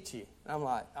going to hit you. I'm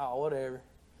like, oh, whatever.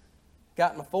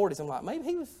 Got in my 40s. I'm like, maybe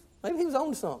he was on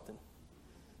to something.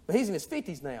 But he's in his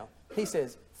 50s now. He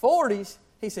says, 40s?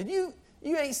 He said, You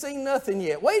ain't seen nothing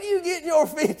yet. Wait till you get in your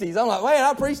 50s. I'm like, man,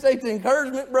 I appreciate the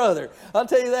encouragement, brother. I'll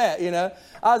tell you that,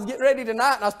 I was getting ready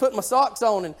tonight, and I was putting my socks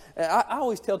on, and I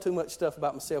always tell too much stuff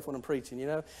about myself when I'm preaching,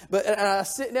 But and I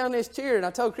sit down in this chair, and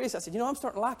I told Chris, I said, I'm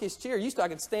starting to like this chair. Used to I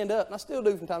could stand up, and I still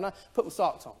do from time to time. I put my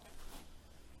socks on.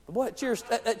 But boy,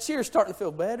 that chair's starting to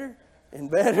feel better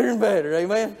and better and better.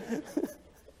 Amen?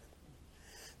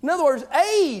 In other words,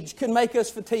 age can make us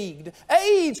fatigued.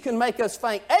 Age can make us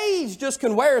faint. Age just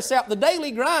can wear us out. The daily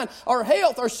grind, our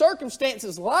health, our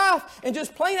circumstances, life, and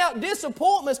just plain out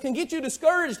disappointments can get you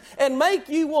discouraged and make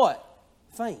you what?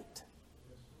 Faint.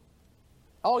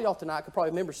 All y'all tonight could probably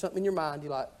remember something in your mind.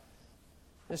 You're like,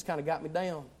 this kind of got me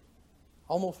down.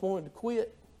 Almost wanted to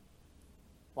quit.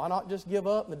 Why not just give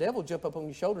up? And the devil will jump up on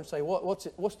your shoulder and say,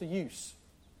 what's the use?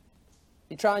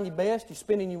 You're trying your best. You're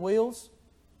spinning your wheels.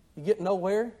 You get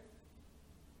nowhere.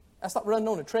 That's like running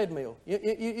on a treadmill.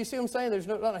 You see what I'm saying? There's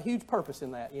not a huge purpose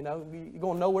in that. You're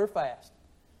going nowhere fast.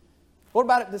 What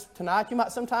about it tonight? You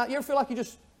ever feel like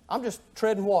I'm just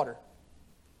treading water.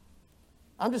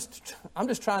 I'm just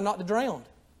trying not to drown.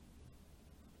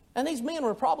 And these men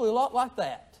were probably a lot like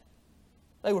that.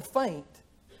 They were faint,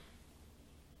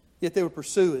 yet they were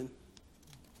pursuing.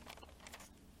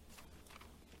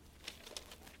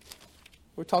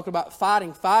 We're talking about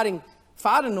fighting. Fighting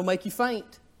will make you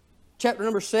faint. Chapter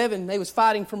number 7, they was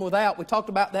fighting from without. We talked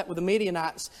about that with the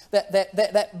Midianites.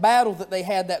 That battle that they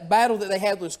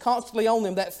had was constantly on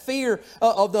them. That fear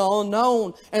of the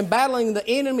unknown and battling the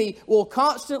enemy will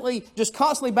constantly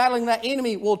battling that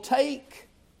enemy will take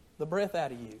the breath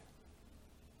out of you.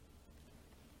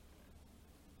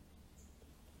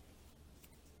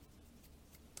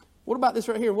 What about this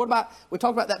right here? We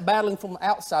talked about that battling from the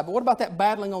outside, but what about that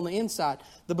battling on the inside?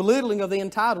 The belittling of the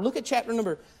entitled. Look at chapter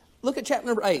number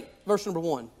 8, verse number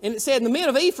 1. And it said, and the men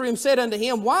of Ephraim said unto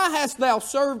him, why hast thou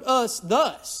served us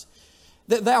thus,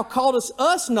 that thou calledst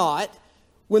us not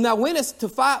when thou wentest to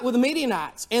fight with the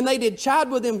Midianites? And they did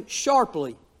chide with him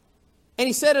sharply. And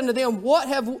he said unto them, what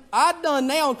have I done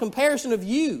now in comparison of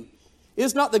you?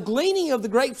 Is not the gleaning of the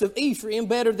grapes of Ephraim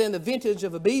better than the vintage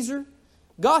of Abizer?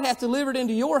 God hath delivered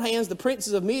into your hands the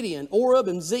princes of Midian, Oreb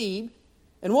and Zeb.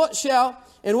 And what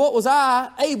was I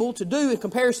able to do in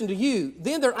comparison to you?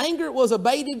 Then their anger was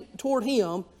abated toward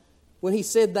him when he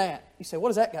said that. You say, what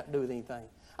does that got to do with anything?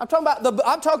 I'm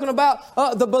talking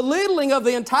about the belittling of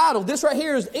the entitled. This right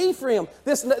here is Ephraim,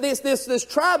 this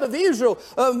tribe of Israel.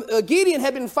 Gideon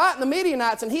had been fighting the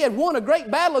Midianites, and he had won a great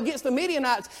battle against the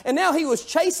Midianites. And now he was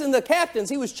chasing the captains.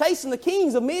 He was chasing the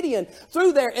kings of Midian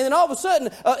through there. And then all of a sudden,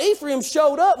 Ephraim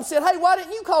showed up and said, hey, why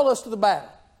didn't you call us to the battle?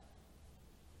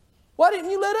 Why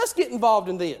didn't you let us get involved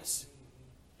in this?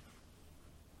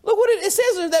 Look what it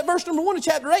says in that verse number 1 of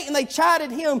chapter 8, and they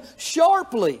chided him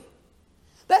sharply.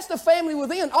 That's the family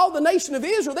within. All the nation of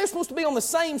Israel, they're supposed to be on the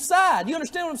same side. You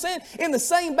understand what I'm saying? In the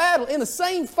same battle, in the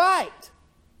same fight.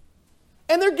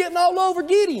 And they're getting all over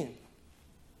Gideon.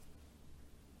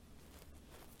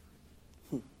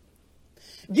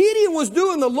 Gideon was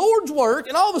doing the Lord's work,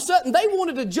 and all of a sudden they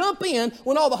wanted to jump in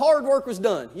when all the hard work was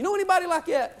done. You know anybody like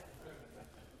that?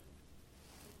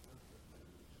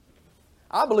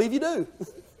 I believe you do.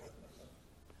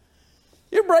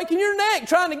 You're breaking your neck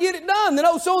trying to get it done.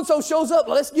 Then so-and-so shows up.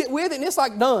 Let's get with it. And it's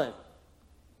like done.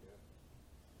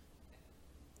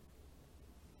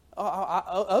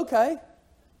 Okay.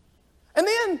 And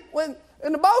then when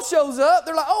the boss shows up,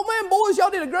 they're like, oh man, boys, y'all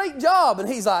did a great job. And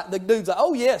the dude's like,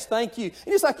 oh yes, thank you.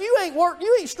 And it's like, you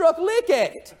ain't struck a lick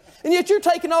at it. And yet you're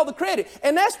taking all the credit.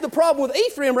 And that's the problem with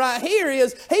Ephraim right here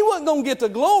is he wasn't going to get the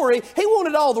glory. He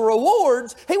wanted all the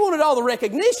rewards. He wanted all the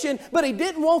recognition, but he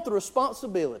didn't want the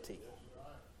responsibility.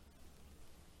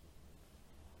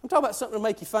 I'm talking about something to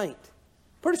make you faint.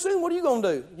 Pretty soon, what are you going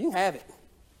to do? You can have it.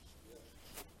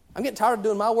 I'm getting tired of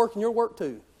doing my work and your work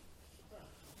too.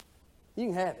 You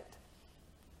can have it.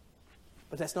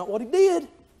 But that's not what he did.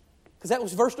 Because that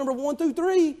was verse number 1 through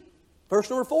 3.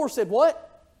 Verse number 4 said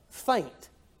what? Faint,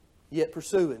 yet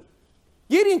pursuing.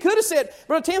 Gideon could have said,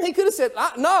 Brother Tim, he could have said,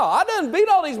 no, I done beat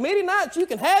all these Midianites. You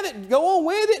can have it. Go on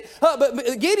with it.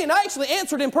 But Gideon actually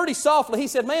answered him pretty softly. He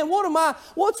said, man,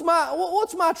 what's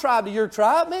my tribe to your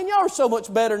tribe? Man, y'all are so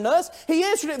much better than us. He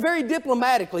answered it very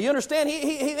diplomatically. You understand?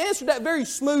 He answered that very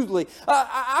smoothly.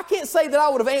 I can't say that I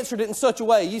would have answered it in such a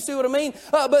way. You see what I mean?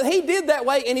 But he did that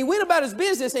way, and he went about his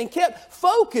business and kept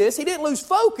focus. He didn't lose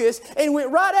focus, and went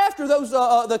right after those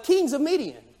the kings of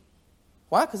Midian.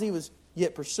 Why? Because he was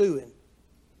yet pursuing.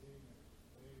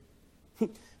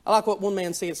 I like what one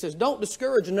man said. It says, don't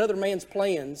discourage another man's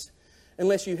plans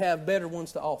unless you have better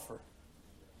ones to offer.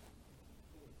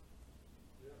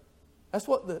 That's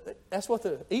what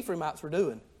the Ephraimites were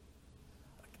doing.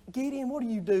 Gideon, what are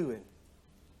you doing?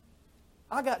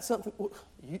 I got something.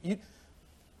 Did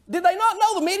they not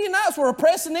know the Midianites were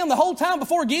oppressing them the whole time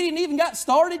before Gideon even got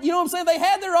started? You know what I'm saying? They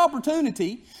had their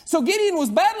opportunity. So Gideon was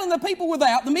battling the people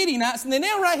without, the Midianites, and then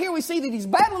now right here we see that he's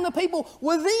battling the people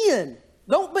within.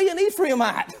 Don't be an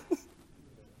Ephraimite.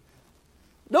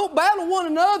 Don't battle one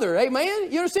another. Amen?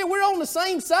 You understand? We're on the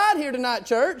same side here tonight,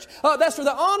 church. That's for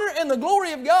the honor and the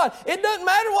glory of God. It doesn't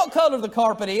matter what color the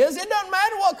carpet is. It doesn't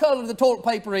matter what color the toilet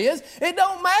paper is. It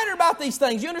don't matter about these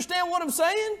things. You understand what I'm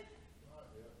saying?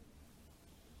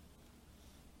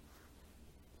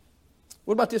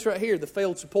 What about this right here? The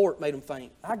failed support made them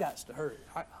faint. I got to hurry.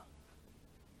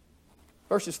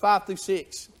 Verses 5 through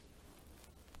 6.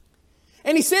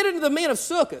 And he said unto the men of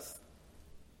Succoth,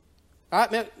 all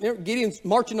right, Gideon's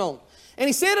marching on. And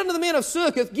he said unto the men of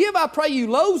Succoth, give, I pray you,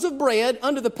 loaves of bread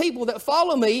unto the people that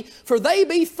follow me, for they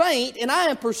be faint, and I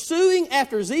am pursuing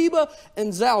after Zebah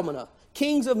and Zalmunna,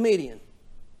 kings of Midian.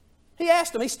 He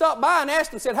asked them, he stopped by and asked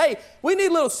them, said, hey, we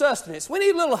need a little sustenance. We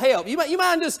need a little help. You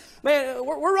mind just, man,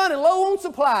 we're running low on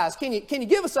supplies. Can you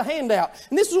give us a handout?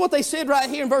 And this is what they said right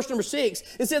here in verse number 6.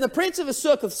 It said, the prince of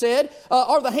Succoth said,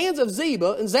 are the hands of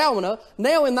Zebah and Zalmunna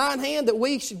now in thine hand that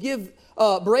we should give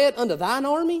bread unto thine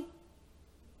army?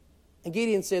 And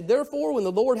Gideon said, therefore, when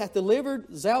the Lord hath delivered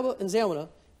Zebah and Zalmunna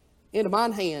into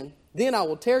mine hand, then I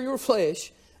will tear your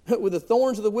flesh with the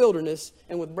thorns of the wilderness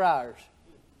and with briars.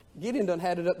 Gideon done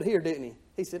had it up to here, didn't he?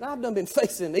 He said, I've done been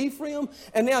facing Ephraim,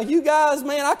 and now you guys,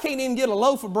 man, I can't even get a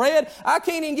loaf of bread. I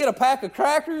can't even get a pack of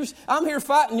crackers. I'm here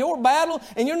fighting your battle,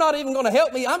 and you're not even going to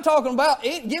help me. I'm talking about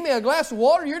it. Give me a glass of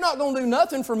water. You're not going to do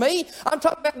nothing for me. I'm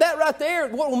talking about that right there.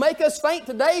 What will make us faint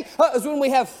today is when we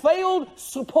have failed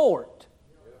support.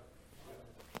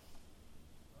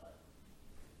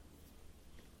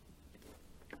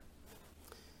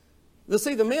 You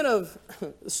see, the men of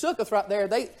Succoth right there,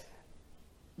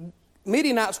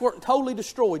 Midianites weren't totally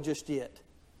destroyed just yet.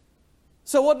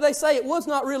 So what did they say? It was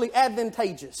not really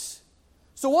advantageous.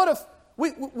 So what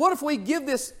if we give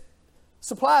this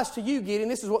supplies to you, Gideon?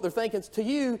 This is what they're thinking. To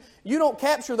you, you don't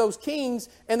capture those kings,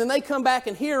 and then they come back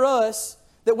and hear us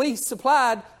that we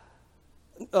supplied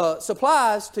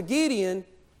supplies to Gideon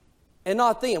and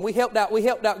not them. We helped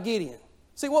out Gideon.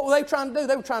 See, what were they trying to do?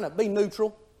 They were trying to be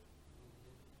neutral.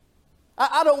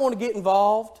 I don't want to get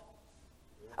involved.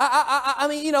 I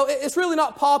mean, you know, it's really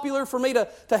not popular for me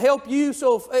to help you.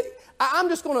 So I'm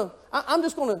just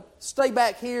gonna stay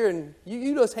back here, and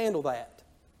you just handle that.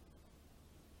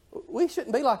 We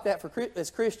shouldn't be like that as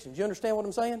Christians. You understand what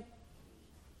I'm saying?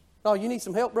 No, you need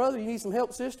some help, brother. You need some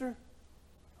help, sister.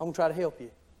 I'm gonna try to help you.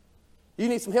 You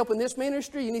need some help in this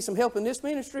ministry. You need some help in this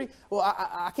ministry. Well,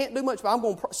 I can't do much, but I'm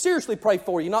going to seriously pray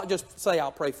for you, not just say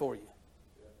I'll pray for you.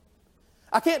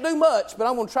 I can't do much, but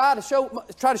I'm going to try to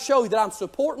show you that I'm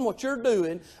supporting what you're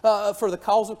doing for the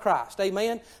cause of Christ.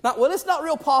 Amen? Now, well, it's not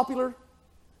real popular.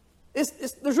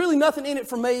 There's really nothing in it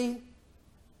for me.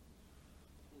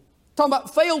 Talking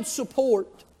about failed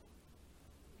support.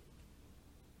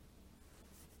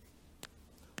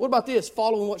 What about this?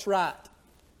 Following what's right.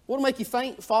 What'll make you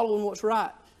faint? Following what's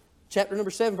right. Chapter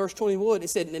number 7, verse 21, it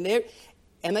said,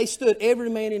 and they stood every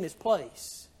man in his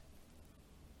place.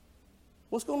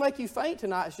 What's going to make you faint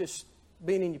tonight is just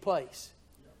being in your place.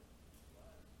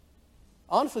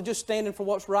 Honestly, just standing for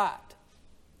what's right.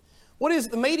 What is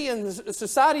the media and the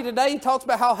society today talks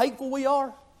about how hateful we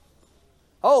are?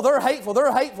 Oh, they're hateful,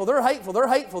 they're hateful, they're hateful, they're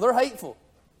hateful, they're hateful.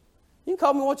 You can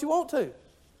call me what you want to.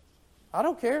 I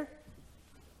don't care.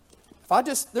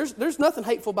 There's nothing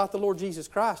hateful about the Lord Jesus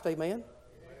Christ, amen.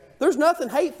 There's nothing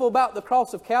hateful about the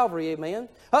cross of Calvary, amen.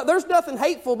 There's nothing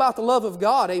hateful about the love of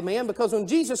God, amen, because when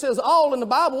Jesus says all in the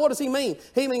Bible, what does He mean?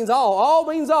 He means all. All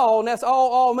means all, and that's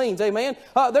all means, amen.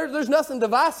 There's nothing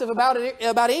divisive about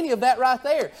any of that right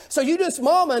there. So you just,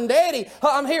 Mama and Daddy,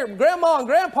 I'm here, Grandma and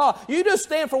Grandpa, you just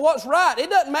stand for what's right. It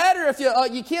doesn't matter if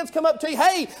your kids come up to you,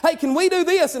 hey, can we do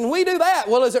this and we do that?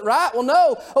 Well, is it right? Well,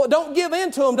 no. Don't give in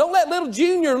to them. Don't let little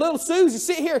Junior, little Susie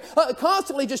sit here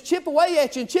constantly just chip away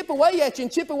at you and chip away at you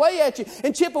and chip away at you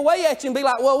and chip away at you and be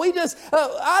like, well,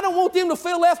 I don't want them to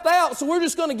feel left out, so we're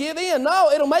just going to give in.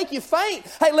 No, it'll make you faint.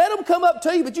 Hey, let them come up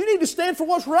to you, but you need to stand for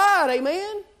what's right,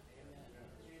 amen?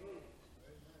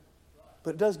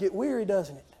 But it does get weary,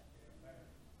 doesn't it?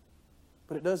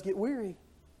 But it does get weary.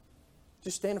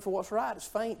 Just standing for what's right is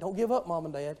faint. Don't give up, Mom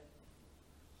and Dad.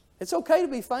 It's okay to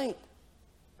be faint.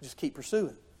 Just keep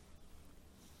pursuing.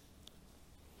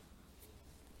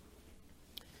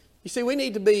 You see, we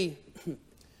need to be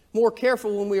more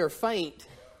careful when we are faint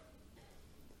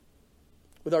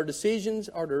with our decisions,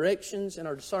 our directions, and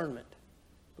our discernment.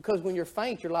 Because when you're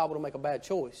faint, you're liable to make a bad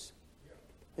choice.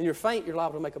 When you're faint, you're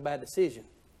liable to make a bad decision.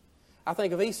 I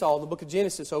think of Esau in the book of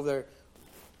Genesis over there.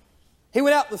 He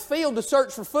went out in the field to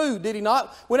search for food, did he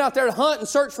not? Went out there to hunt and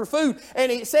search for food. And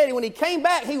he said when he came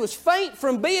back, he was faint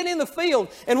from being in the field.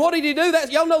 And what did he do?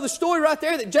 Y'all know the story right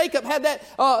there that Jacob had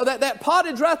that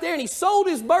pottage right there and he sold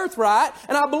his birthright.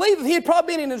 And I believe if he had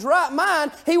probably been in his right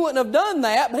mind, he wouldn't have done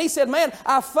that. But he said, man,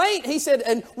 I faint. He said,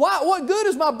 and what good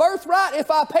is my birthright if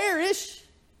I perish?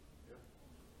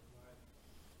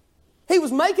 He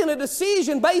was making a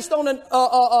decision based on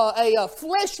a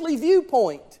fleshly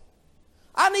viewpoint.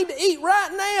 I need to eat right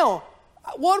now.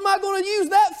 What am I going to use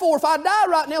that for if I die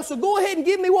right now? So go ahead and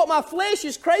give me what my flesh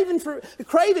is craving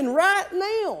right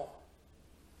now.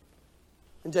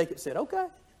 And Jacob said, okay.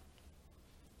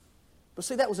 But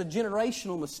see, that was a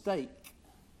generational mistake.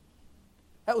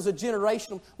 That was a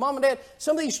generational. Mom and Dad,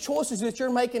 some of these choices that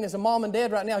you're making as a mom and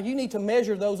dad right now, you need to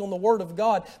measure those on the Word of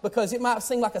God because it might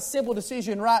seem like a simple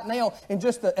decision right now and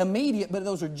just the immediate, but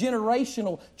those are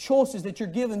generational choices that you're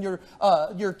giving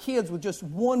your kids with just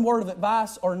one word of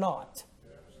advice or not.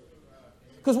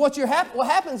 Because what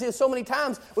happens is so many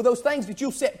times with those things that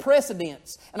you'll set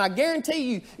precedents. And I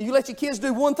guarantee you let your kids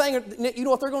do one thing, you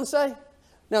know what they're going to say?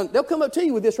 Now, they'll come up to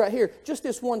you with this right here, just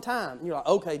this one time. And you're like,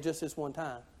 okay, just this one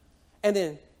time. And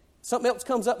then something else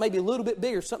comes up, maybe a little bit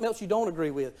bigger, something else you don't agree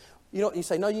with. You know, you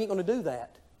say, no, you ain't going to do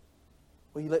that.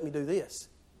 Will you let me do this?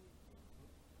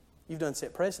 You've done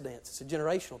set precedents. It's a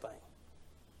generational thing.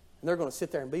 And they're going to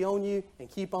sit there and be on you and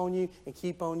keep on you and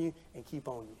keep on you and keep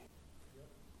on you.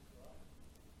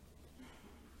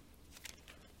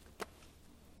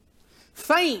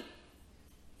 Faint,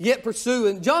 yet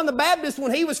pursuing. John the Baptist,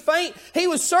 when he was faint, he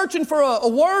was searching for a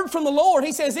word from the Lord.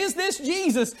 He says, is this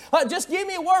Jesus? Just give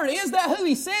me a word. Is that who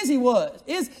he says he was?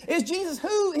 Is Jesus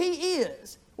who he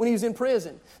is when he was in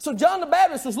prison? So John the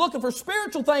Baptist was looking for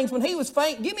spiritual things when he was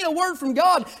faint. Give me a word from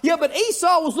God. Yeah, but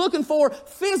Esau was looking for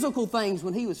physical things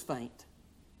when he was faint.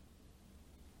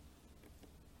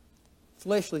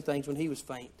 Fleshly things when he was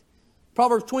faint.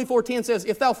 Proverbs 24:10 says,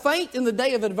 if thou faint in the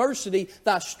day of adversity,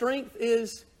 thy strength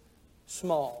is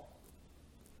small.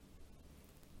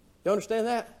 You understand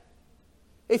that?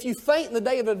 If you faint in the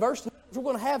day of adversity, we're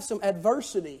going to have some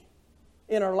adversity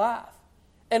in our life.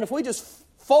 And if we just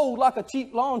fold like a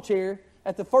cheap lawn chair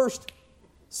at the first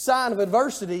sign of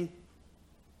adversity,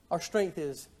 our strength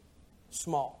is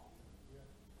small.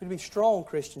 We need to be strong,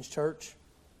 Christians, church.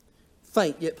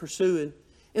 Faint yet pursuing.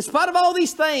 In spite of all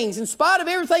these things, in spite of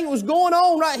everything that was going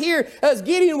on right here, as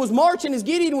Gideon was marching, as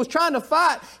Gideon was trying to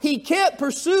fight, he kept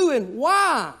pursuing.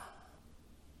 Why?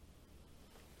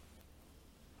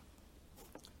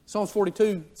 Psalms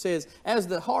 42 says, as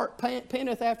the hart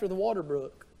panteth after the water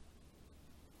brook.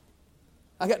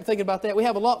 I got to thinking about that. We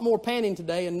have a lot more panting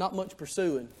today and not much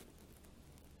pursuing.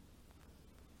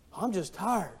 I'm just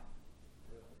tired.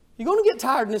 You're going to get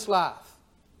tired in this life.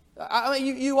 I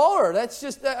mean, you are. That's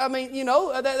just, I mean, you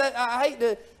know, I hate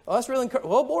to, well, that's really encouraging.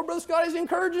 Well, boy, Brother Scotty's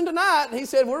encouraging tonight. And he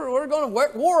said, we're going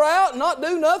to wore out and not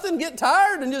do nothing, get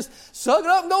tired, and just suck it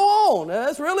up and go on.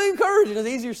 That's really encouraging. It's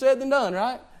easier said than done,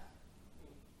 right?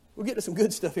 We'll get to some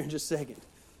good stuff here in just a second.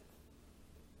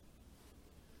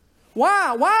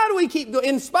 Why? Why do we keep going?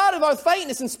 In spite of our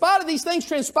faintness, in spite of these things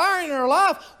transpiring in our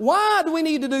life, why do we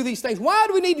need to do these things? Why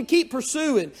do we need to keep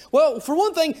pursuing? Well, for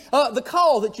one thing, the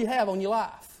call that you have on your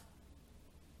life.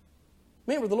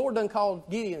 Remember, the Lord done called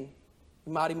Gideon a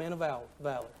mighty man of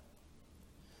valor.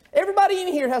 Everybody in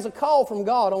here has a call from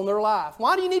God on their life.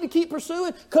 Why do you need to keep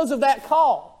pursuing? Because of that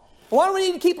call. Why do we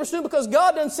need to keep pursuing? Because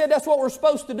God done said that's what we're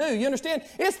supposed to do. You understand?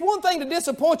 It's one thing to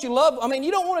disappoint your loved. I mean,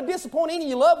 you don't want to disappoint any of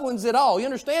your loved ones at all. You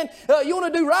understand? You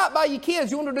want to do right by your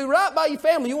kids. You want to do right by your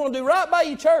family. You want to do right by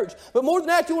your church. But more than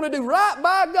that, you want to do right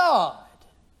by God.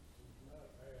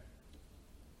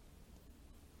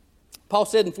 Paul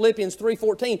said in Philippians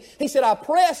 3:14, he said, I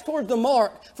press towards the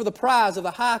mark for the prize of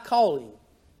the high calling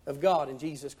of God in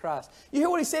Jesus Christ. You hear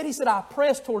what he said? He said, I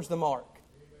press towards the mark.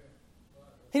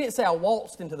 He didn't say I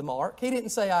waltzed into the mark. He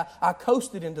didn't say I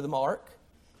coasted into the mark.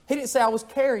 He didn't say I was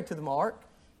carried to the mark.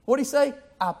 What did he say?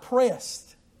 I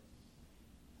pressed.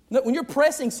 When you're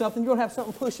pressing something, you're going to have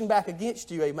something pushing back against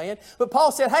you, amen. But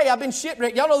Paul said, hey, I've been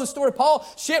shipwrecked. Y'all know the story of Paul,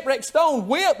 shipwrecked, stoned,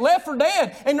 whipped, left for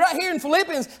dead. And right here in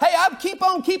Philippians, hey, I keep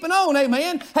on keeping on,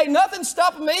 amen. Hey, nothing's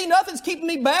stopping me. Nothing's keeping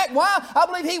me back. Why? I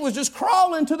believe he was just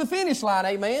crawling to the finish line,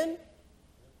 amen.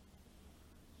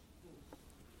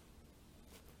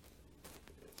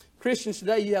 Christians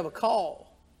today, you have a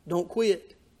call. Don't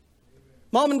quit.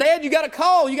 Mom and Dad, you got a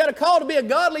call. You got a call to be a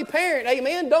godly parent,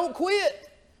 amen. Don't quit.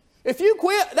 If you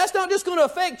quit, that's not just going to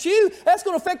affect you, that's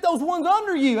going to affect those ones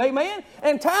under you, amen?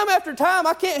 And time after time,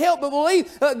 I can't help but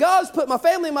believe God's put my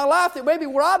family in my life that maybe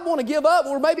where I'd want to give up,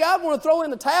 or maybe I'd want to throw in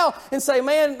the towel and say,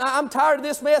 man, I'm tired of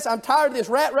this mess, I'm tired of this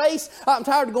rat race, I'm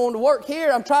tired of going to work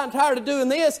here, I'm tired of doing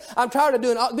this, I'm tired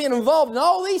of being involved in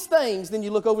all these things. Then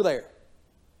you look over there.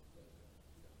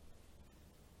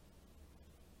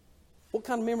 What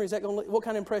kind of memory is that going to, what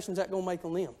kind of impression is that going to make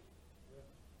on them?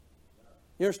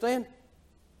 You understand?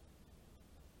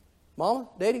 Mama,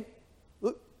 Daddy,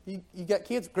 look, you got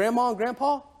kids, Grandma and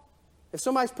Grandpa. If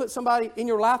somebody's put somebody in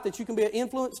your life that you can be an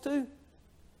influence to,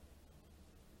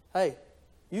 hey,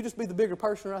 you just be the bigger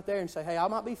person right there and say, hey, I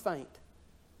might be faint,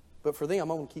 but for them,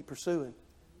 I'm going to keep pursuing.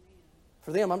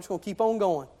 For them, I'm just going to keep on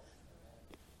going.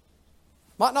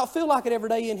 Might not feel like it every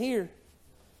day in here,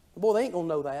 but boy, they ain't going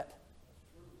to know that.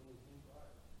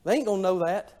 They ain't going to know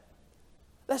that.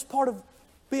 That's part of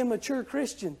being a mature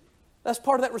Christian. That's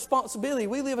part of that responsibility.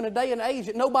 We live in a day and age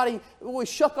that we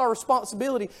shuck our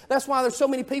responsibility. That's why there's so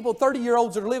many people,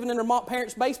 30-year-olds, that are living in their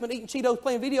parents' basement, eating Cheetos,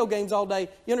 playing video games all day.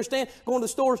 You understand? Going to the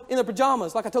stores in their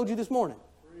pajamas, like I told you this morning.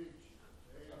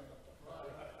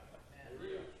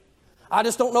 I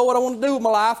just don't know what I want to do with my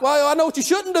life. Well, I know what you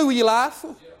shouldn't do with your life.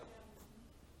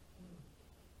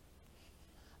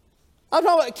 I'm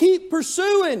talking about keep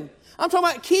pursuing. I'm talking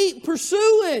about keep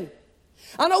pursuing.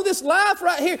 I know this life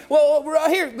right here, right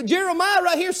here, Jeremiah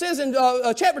right here says in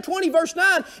chapter 20, verse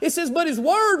 9, it says, but his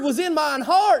word was in mine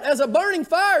heart as a burning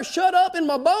fire shut up in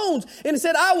my bones. And it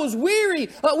said, I was weary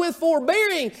with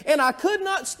forbearing, and I could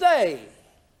not stay.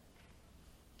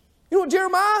 You know what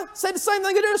Jeremiah said? The same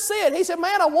thing he just said. He said,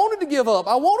 man, I wanted to give up.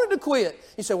 I wanted to quit.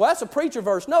 He said, well, that's a preacher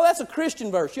verse. No, that's a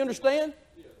Christian verse. You understand?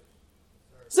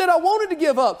 Said, I wanted to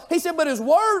give up. He said, but his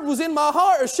word was in my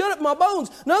heart or shut up my bones.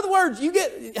 In other words,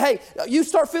 you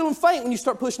start feeling faint when you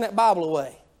start pushing that Bible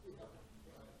away.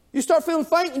 You start feeling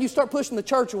faint when you start pushing the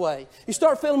church away. You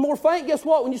start feeling more faint, guess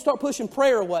what? When you start pushing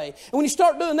prayer away. And when you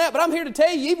start doing that, but I'm here to tell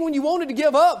you, even when you wanted to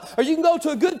give up, or you can go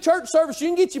to a good church service, you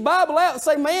can get your Bible out and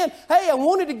say, man, hey, I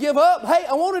wanted to give up. Hey,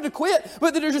 I wanted to quit.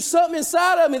 But there's just something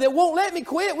inside of me that won't let me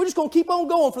quit. We're just going to keep on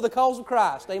going for the cause of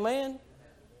Christ. Amen?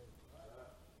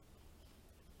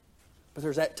 But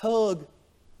there's that tug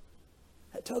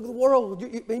of the world.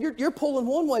 You're pulling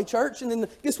one way, church, and then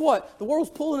guess what? The world's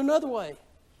pulling another way.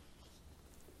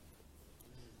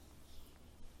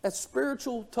 That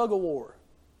spiritual tug of war.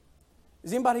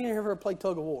 Has anybody in here ever played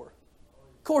tug of war?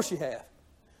 Of course you have.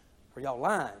 Or y'all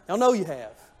lying. Y'all know you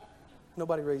have.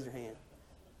 Nobody raised their hand.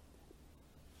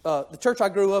 The church I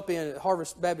grew up in,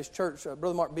 Harvest Baptist Church,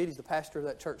 Brother Mark Biddy's the pastor of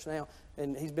that church now,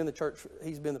 and he's been the pastor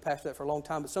of that for a long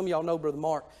time. But some of y'all know Brother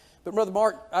Mark. But Brother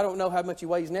Mark, I don't know how much he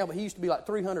weighs now, but he used to be like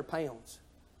 300 pounds.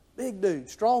 Big dude,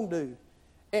 strong dude.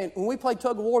 And when we played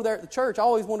tug of war there at the church, I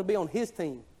always wanted to be on his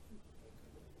team.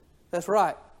 That's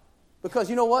right.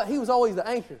 Because you know what? He was always the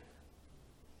anchor.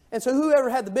 And so whoever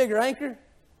had the bigger anchor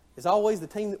is always the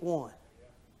team that won.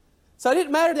 So it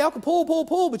didn't matter. Y'all could pull,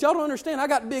 but y'all don't understand. I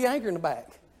got the big anchor in the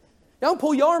back. Y'all can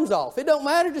pull your arms off. It don't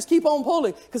matter. Just keep on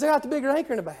pulling because I got the bigger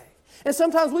anchor in the back. And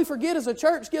sometimes we forget as a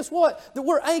church, guess what? That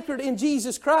we're anchored in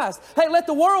Jesus Christ. Hey, let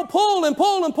the world pull and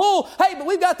pull and pull. Hey, but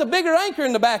we've got the bigger anchor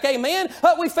in the back. Amen.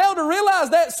 We fail to realize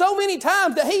that so many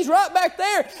times that He's right back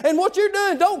there. And what you're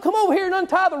doing, don't come over here and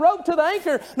untie the rope to the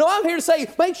anchor. No, I'm here to say,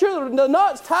 make sure the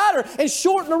knot's tighter and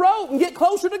shorten the rope and get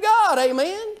closer to God.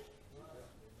 Amen.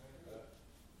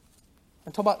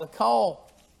 I'm talking about the call.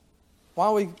 Why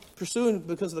are we pursuing?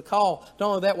 Because of the call. Not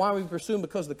only that, why are we pursuing?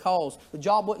 Because of the cause. The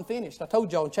job wasn't finished. I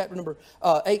told y'all in chapter number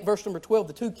 8, verse number 12,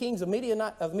 the two kings of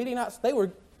Midianites,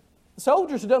 the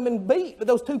soldiers had done been beat, but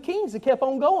those two kings had kept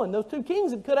on going. Those two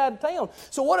kings had cut out of town.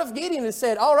 So what if Gideon had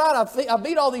said, all right, I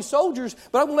beat all these soldiers,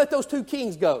 but I'm going to let those two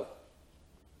kings go.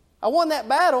 I won that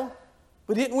battle,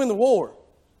 but didn't win the war.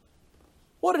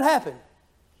 What had happened?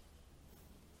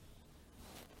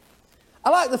 I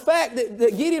like the fact that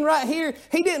Gideon right here,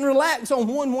 he didn't relax on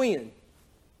one win.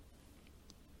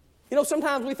 You know,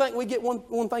 sometimes we think we get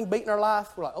one thing beat in our life.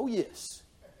 We're like, oh, yes.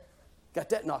 Got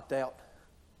that knocked out.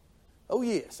 Oh,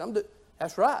 yes.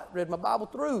 That's right. Read my Bible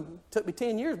through. It took me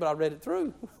 10 years, but I read it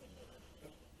through.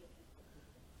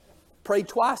 Prayed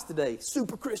twice today.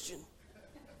 Super Christian.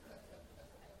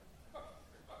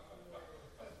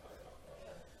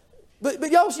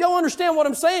 But y'all understand what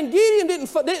I'm saying? Gideon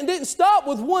didn't stop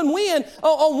with one win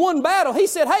on one battle. He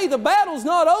said, hey, the battle's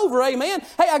not over, amen.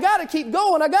 Hey, I got to keep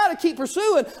going. I got to keep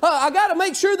pursuing. I got to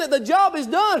make sure that the job is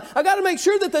done. I got to make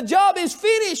sure that the job is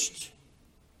finished.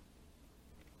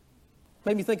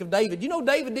 Made me think of David. You know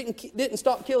David didn't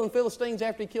stop killing Philistines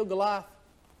after he killed Goliath?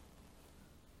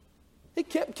 He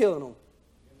kept killing them.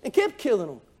 And kept killing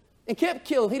them. And kept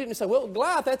killing. He didn't say, well,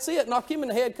 Goliath, that's it. Knock him in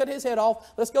the head, cut his head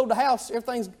off. Let's go to the house.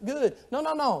 Everything's good.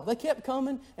 No. They kept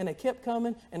coming, and they kept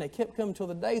coming, and they kept coming until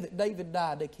the day that David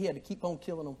died. He had to keep on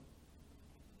killing them.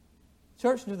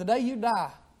 Church, to the day you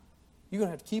die, you're going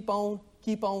to have to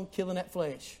keep on killing that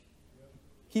flesh.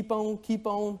 Keep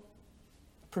on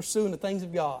pursuing the things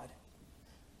of God.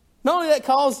 Not only that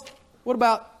cause, what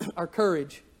about our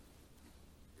courage?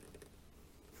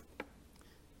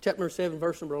 Chapter 7,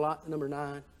 verse number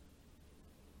 9.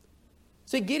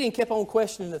 See, Gideon kept on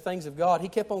questioning the things of God. He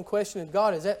kept on questioning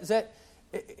God.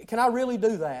 Can I really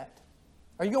do that?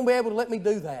 Are you going to be able to let me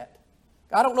do that?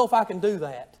 I don't know if I can do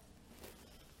that.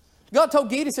 God told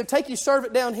Gideon, he said, take your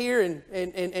servant down here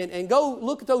and go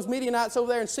look at those Midianites over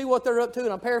there and see what they're up to.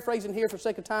 And I'm paraphrasing here for the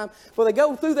sake of time. Well, they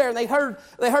go through there and they heard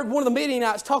one of the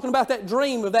Midianites talking about that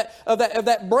dream of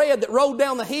that bread that rolled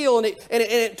down the hill and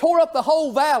it tore up the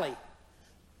whole valley.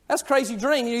 That's a crazy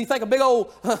dream. You think a big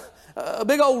old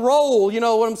roll, you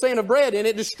know what I'm saying, of bread, and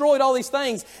it destroyed all these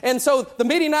things. And so the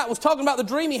Midianite was talking about the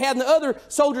dream he had, and the other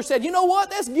soldier said, you know what?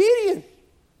 That's Gideon.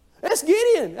 That's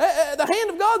Gideon. The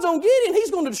hand of God's on Gideon. He's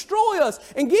going to destroy us.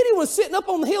 And Gideon was sitting up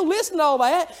on the hill listening to all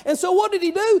that. And so what did he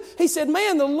do? He said,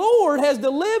 man, the Lord has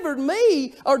delivered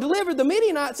me, or delivered the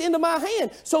Midianites into my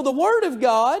hand. So the Word of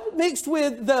God mixed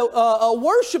with the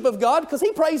worship of God, because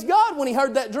he praised God when he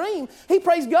heard that dream. He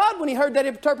praised God when he heard that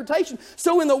interpretation.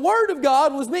 So when the Word of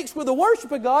God was mixed with the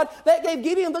worship of God, that gave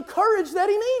Gideon the courage that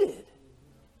he needed.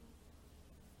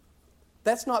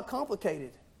 That's not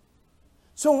complicated.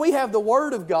 So when we have the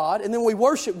Word of God and then we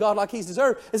worship God like He's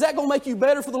deserved, is that going to make you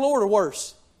better for the Lord or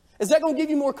worse? Is that going to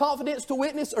give you more confidence to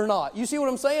witness or not? You see what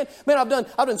I'm saying? Man, I've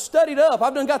done studied up.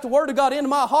 I've done got the Word of God into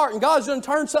my heart, and God's done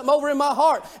turned something over in my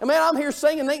heart. And man, I'm here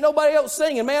singing, and ain't nobody else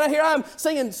singing. Man, here I'm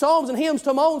singing psalms and hymns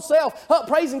to my own self,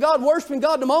 praising God, worshiping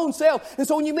God to my own self. And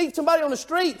so when you meet somebody on the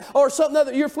street or something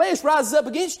that your flesh rises up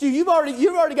against you, you've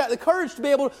already got the courage to be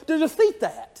able to defeat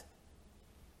that.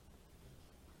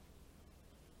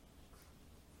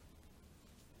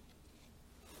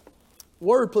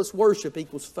 Word plus worship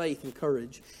equals faith and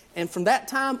courage. And from that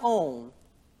time on,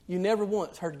 you never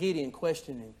once heard Gideon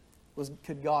questioning,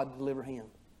 could God deliver him?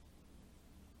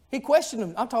 He questioned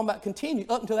him. I'm talking about continue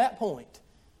up until that point.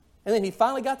 And then he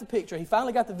finally got the picture. He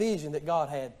finally got the vision that God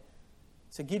had. He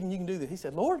said, Gideon, you can do this. He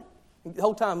said, Lord, the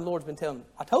whole time the Lord's been telling him,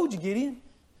 I told you, Gideon.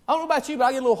 I don't know about you, but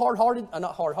I get a little hard-hearted.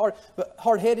 Not hard-hearted, but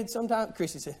hard-headed sometimes.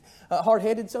 Christy said,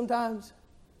 hard-headed sometimes.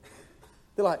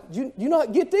 They're like, do you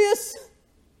not get this?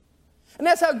 And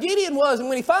that's how Gideon was. And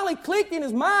when he finally clicked in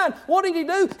his mind, what did he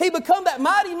do? He became that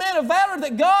mighty man of valor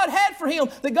that God had for him,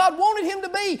 that God wanted him to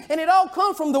be. And it all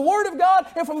comes from the Word of God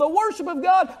and from the worship of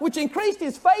God, which increased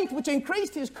his faith, which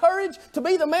increased his courage to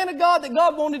be the man of God that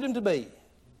God wanted him to be.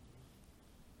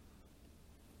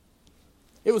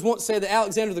 It was once said that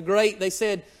Alexander the Great, they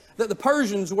said that the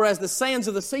Persians were as the sands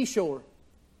of the seashore.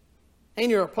 And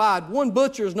he replied, one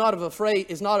butcher is not afraid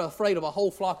of a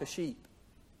whole flock of sheep.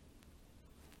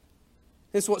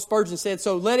 This is what Spurgeon said.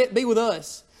 So let it be with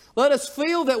us. Let us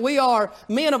feel that we are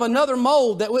men of another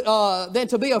mold than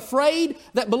to be afraid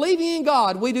that believing in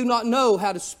God, we do not know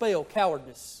how to spell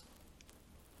cowardice.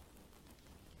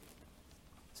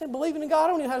 I said, believing in God, I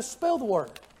don't even know how to spell the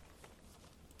word.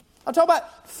 I'm talking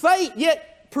about faith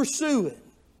yet pursuing.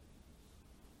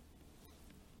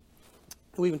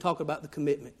 We even talk about the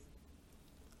commitment.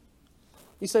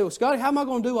 You say, well, Scotty, how am I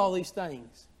going to do all these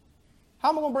things? How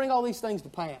am I going to bring all these things to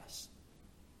pass?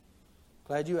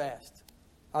 Glad you asked.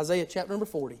 Isaiah chapter number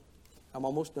 40. I'm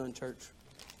almost done, church.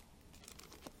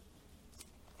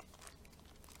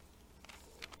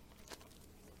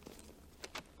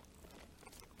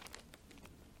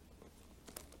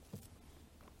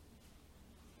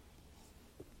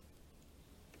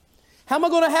 How am I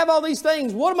going to have all these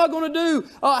things? What am I going to do?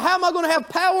 How am I going to have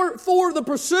power for the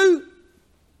pursuit?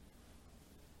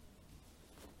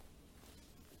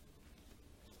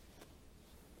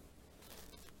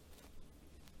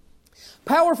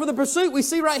 Power for the pursuit, we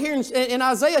see right here in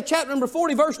Isaiah chapter number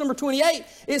 40, verse number 28.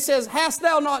 It says, hast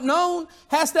thou not known,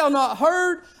 hast thou not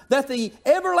heard, that the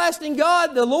everlasting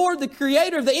God, the Lord, the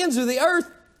Creator of the ends of the earth,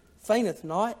 fainteth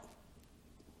not,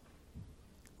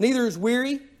 neither is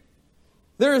weary.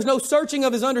 There is no searching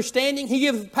of His understanding. He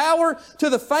giveth power to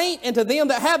the faint, and to them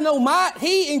that have no might,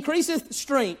 He increaseth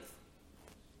strength.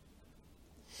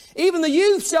 Even the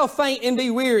youth shall faint and be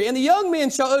weary, and the young men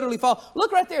shall utterly fall.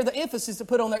 Look right there, the emphasis to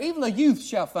put on there. Even the youth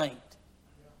shall faint.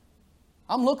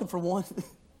 I'm looking for one.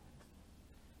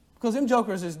 Because them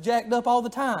jokers is jacked up all the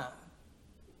time.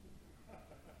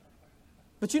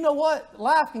 But you know what?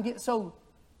 Life can get so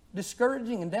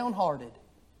discouraging and downhearted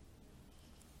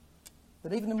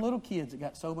that even them little kids that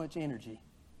got so much energy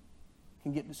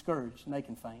can get discouraged and they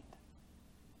can faint.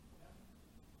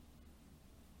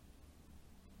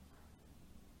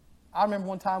 I remember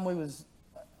one time we was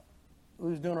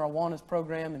doing our Awanas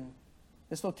program, and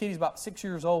this little kid, he's about 6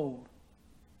 years old.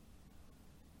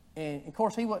 And, of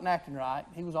course, he wasn't acting right.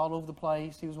 He was all over the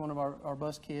place. He was one of our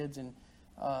bus kids, and,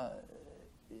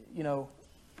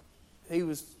 he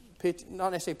was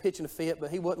not necessarily pitching a fit, but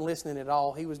he wasn't listening at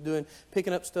all. He was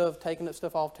picking up stuff, taking up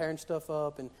stuff off, tearing stuff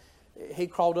up, and he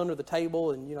crawled under the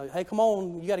table and, hey, come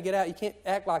on, you got to get out. You can't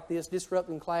act like this,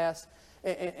 disrupting class.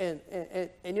 And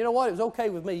you know what? It was okay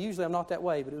with me. Usually I'm not that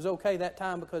way, but it was okay that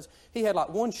time because he had like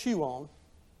one shoe on.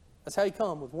 That's how he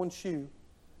come, with one shoe.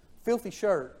 Filthy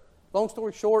shirt. Long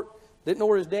story short, didn't know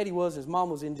where his daddy was. His mom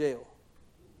was in jail.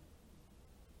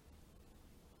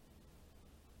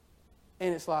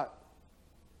 And it's like,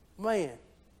 man,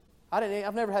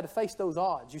 I've never had to face those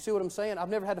odds. You see what I'm saying? I've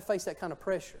never had to face that kind of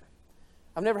pressure.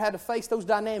 I've never had to face those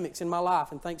dynamics in my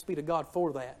life, and thanks be to God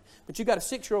for that. But you got a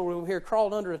 6-year-old over here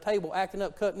crawling under a table, acting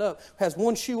up, cutting up, has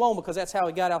one shoe on because that's how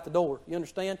he got out the door. You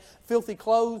understand? Filthy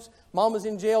clothes, mama's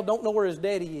in jail, don't know where his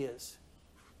daddy is.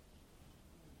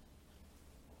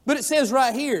 But it says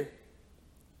right here,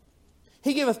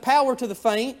 He giveth power to the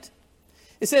faint.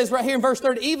 It says right here in verse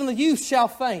 30, even the youth shall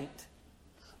faint.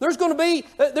 There's going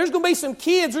to be some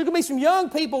kids, there's going to be some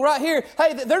young people right here.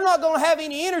 Hey, they're not going to have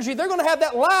any energy. They're going to have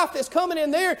that life that's coming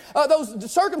in there,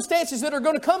 those circumstances that are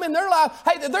going to come in their life.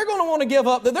 Hey, that they're going to want to give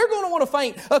up, that they're going to want to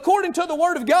faint according to the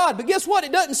Word of God. But guess what?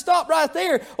 It doesn't stop right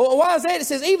there. Well, why is that? It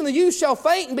says, even the youth shall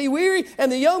faint and be weary,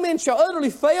 and the young men shall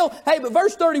utterly fail. Hey, but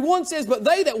verse 31 says, but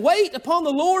they that wait upon the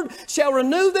Lord shall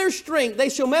renew their strength. They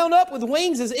shall mount up with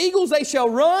wings as eagles. They shall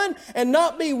run and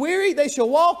not be weary. They shall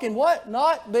walk and what?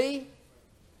 Not be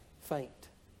faint.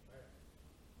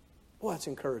 Boy, that's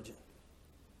encouraging.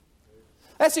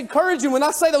 That's encouraging when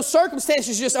I say those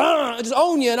circumstances just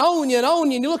own you and own you and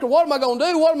own you. And you look at what am I going to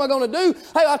do? What am I going to do?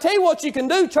 Hey, I'll tell you what you can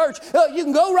do, church. You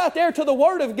can go right there to the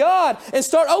Word of God and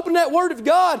start opening that Word of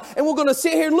God. And we're going to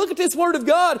sit here and look at this Word of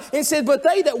God. And it says, but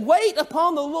they that wait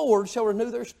upon the Lord shall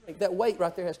renew their strength. That wait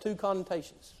right there has two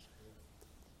connotations.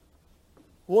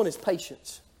 One is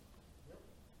patience.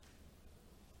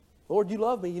 Lord, you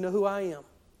love me. You know who I am.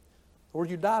 Lord,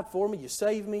 you died for me. You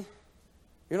saved me.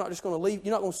 You're not just going to leave.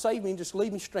 You're not going to save me and just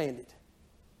leave me stranded.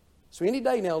 So any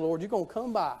day now, Lord, you're going to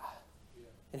come by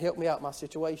and help me out in my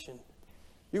situation.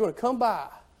 You're going to come by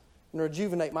and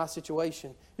rejuvenate my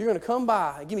situation. You're going to come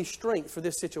by and give me strength for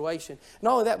this situation.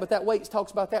 Not only that, but that wait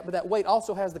talks about that, but that wait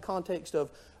also has the context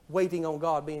of waiting on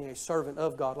God, being a servant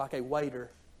of God, like a waiter.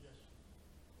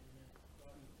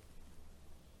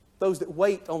 Those that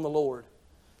wait on the Lord.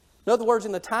 In other words,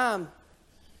 in the time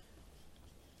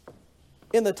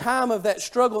of that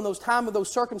struggle, in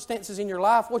those circumstances in your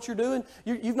life, what you're doing,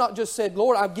 you've not just said,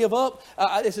 Lord, I give up,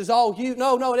 this is all you.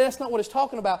 No, that's not what it's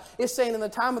talking about. It's saying in the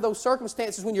time of those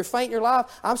circumstances when you're faint in your life,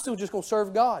 I'm still just going to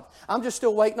serve God. I'm just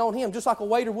still waiting on Him, just like a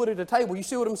waiter would at a table. You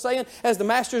see what I'm saying? As the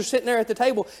master's sitting there at the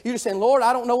table, you're just saying, Lord,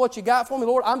 I don't know what you got for me.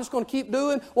 Lord, I'm just going to keep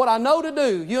doing what I know to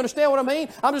do. You understand what I mean?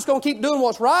 I'm just going to keep doing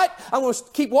what's right. I'm going to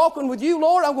keep walking with you,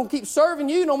 Lord. I'm going to keep serving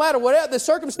you no matter what the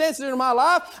circumstances in my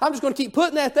life. I'm just going to keep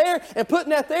putting that there and putting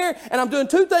that there. And I'm doing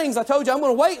two things. I told you I'm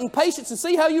going to wait in patience and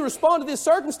see how you respond to this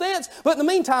circumstance. But in the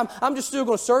meantime, I'm just still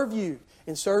going to serve you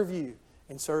and serve you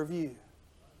and serve you.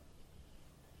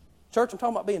 Church, I'm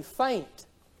talking about being faint,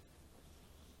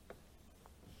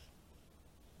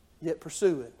 yet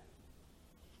pursuing.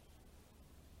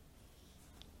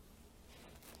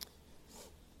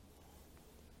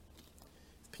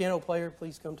 Piano player,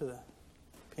 please come to the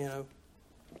piano.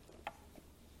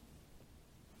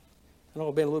 I know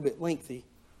I've been a little bit lengthy.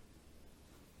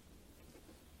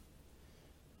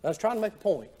 I was trying to make a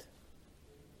point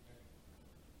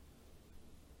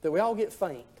that we all get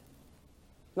faint.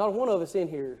 Not one of us in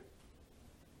here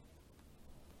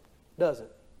doesn't.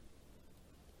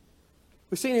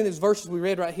 We've seen in these verses we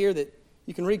read right here that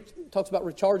you can read, it talks about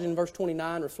recharging in verse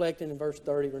 29, reflecting in verse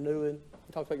 30, renewing.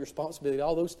 It talks about your responsibility,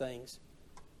 all those things.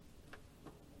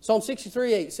 Psalm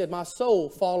 63:8 said, my soul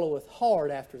followeth hard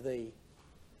after thee.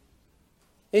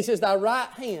 And he says, thy right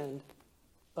hand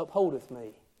upholdeth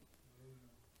me.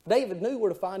 David knew where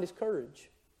to find his courage.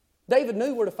 David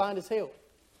knew where to find his help.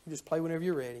 You just play whenever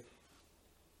you're ready.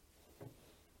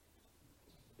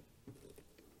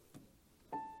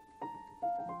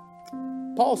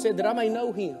 Paul said that I may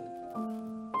know Him.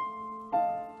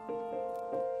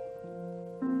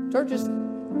 Churches,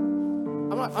 I'm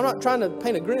not trying to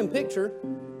paint a grim picture.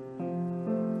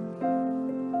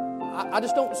 I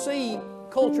just don't see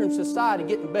culture and society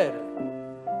getting better.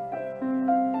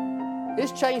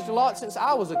 It's changed a lot since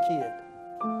I was a kid.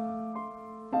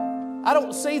 I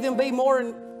don't see them be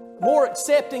more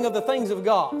accepting of the things of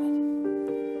God.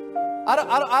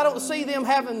 I don't see them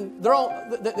having their own,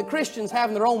 the Christians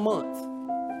having their own month.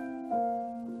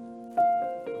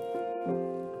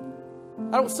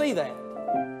 I don't see that.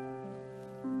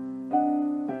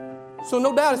 So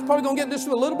no doubt it's probably going to get just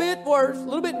a little bit worse, a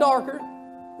little bit darker,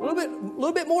 a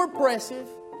little bit more oppressive.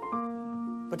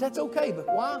 But that's okay. But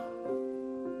why?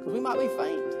 Because we might be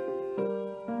faint.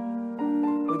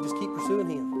 We just keep pursuing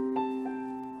Him.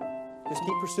 Just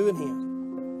keep pursuing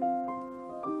Him.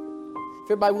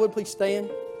 If everybody would, please stand.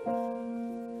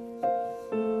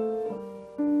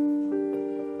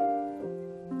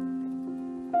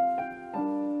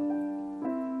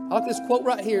 I like this quote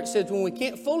right here. It says, when we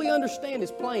can't fully understand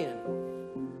His plan,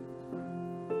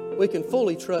 we can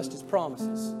fully trust His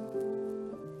promises.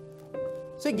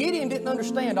 See, Gideon didn't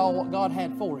understand all what God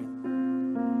had for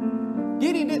him.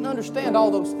 Gideon didn't understand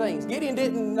all those things. Gideon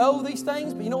didn't know these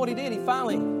things, but you know what he did? He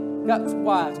finally got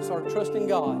wise and started trusting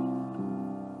God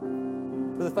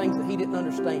for the things that he didn't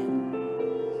understand.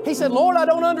 He said, Lord, I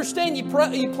don't understand your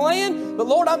plan, but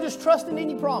Lord, I'm just trusting in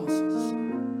your promises.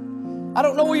 I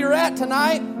don't know where you're at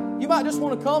tonight. You might just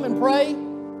want to come and pray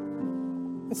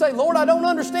and say, Lord, I don't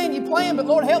understand your plan, but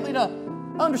Lord, help me to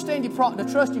understand to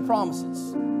trust your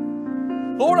promises.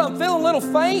 Lord, I'm feeling a little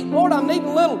faint. Lord, I need a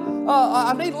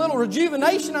little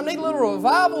rejuvenation. I need a little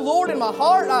revival, Lord, in my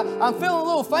heart. I'm feeling a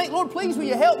little faint. Lord, please will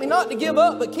you help me not to give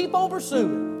up, but keep on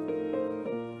pursuing.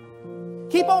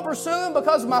 Keep on pursuing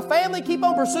because of my family. Keep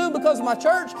on pursuing because of my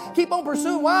church. Keep on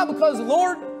pursuing. Why? Because,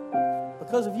 Lord,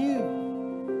 because of you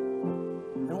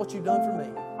and what you've done for me.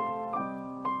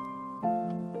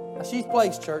 Now, she's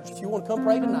placed, church. If you want to come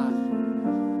pray tonight,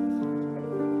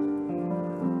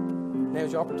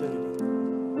 now's your opportunity.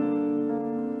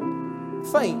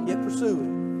 Faint, yet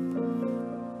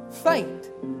pursuing.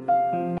 Faint,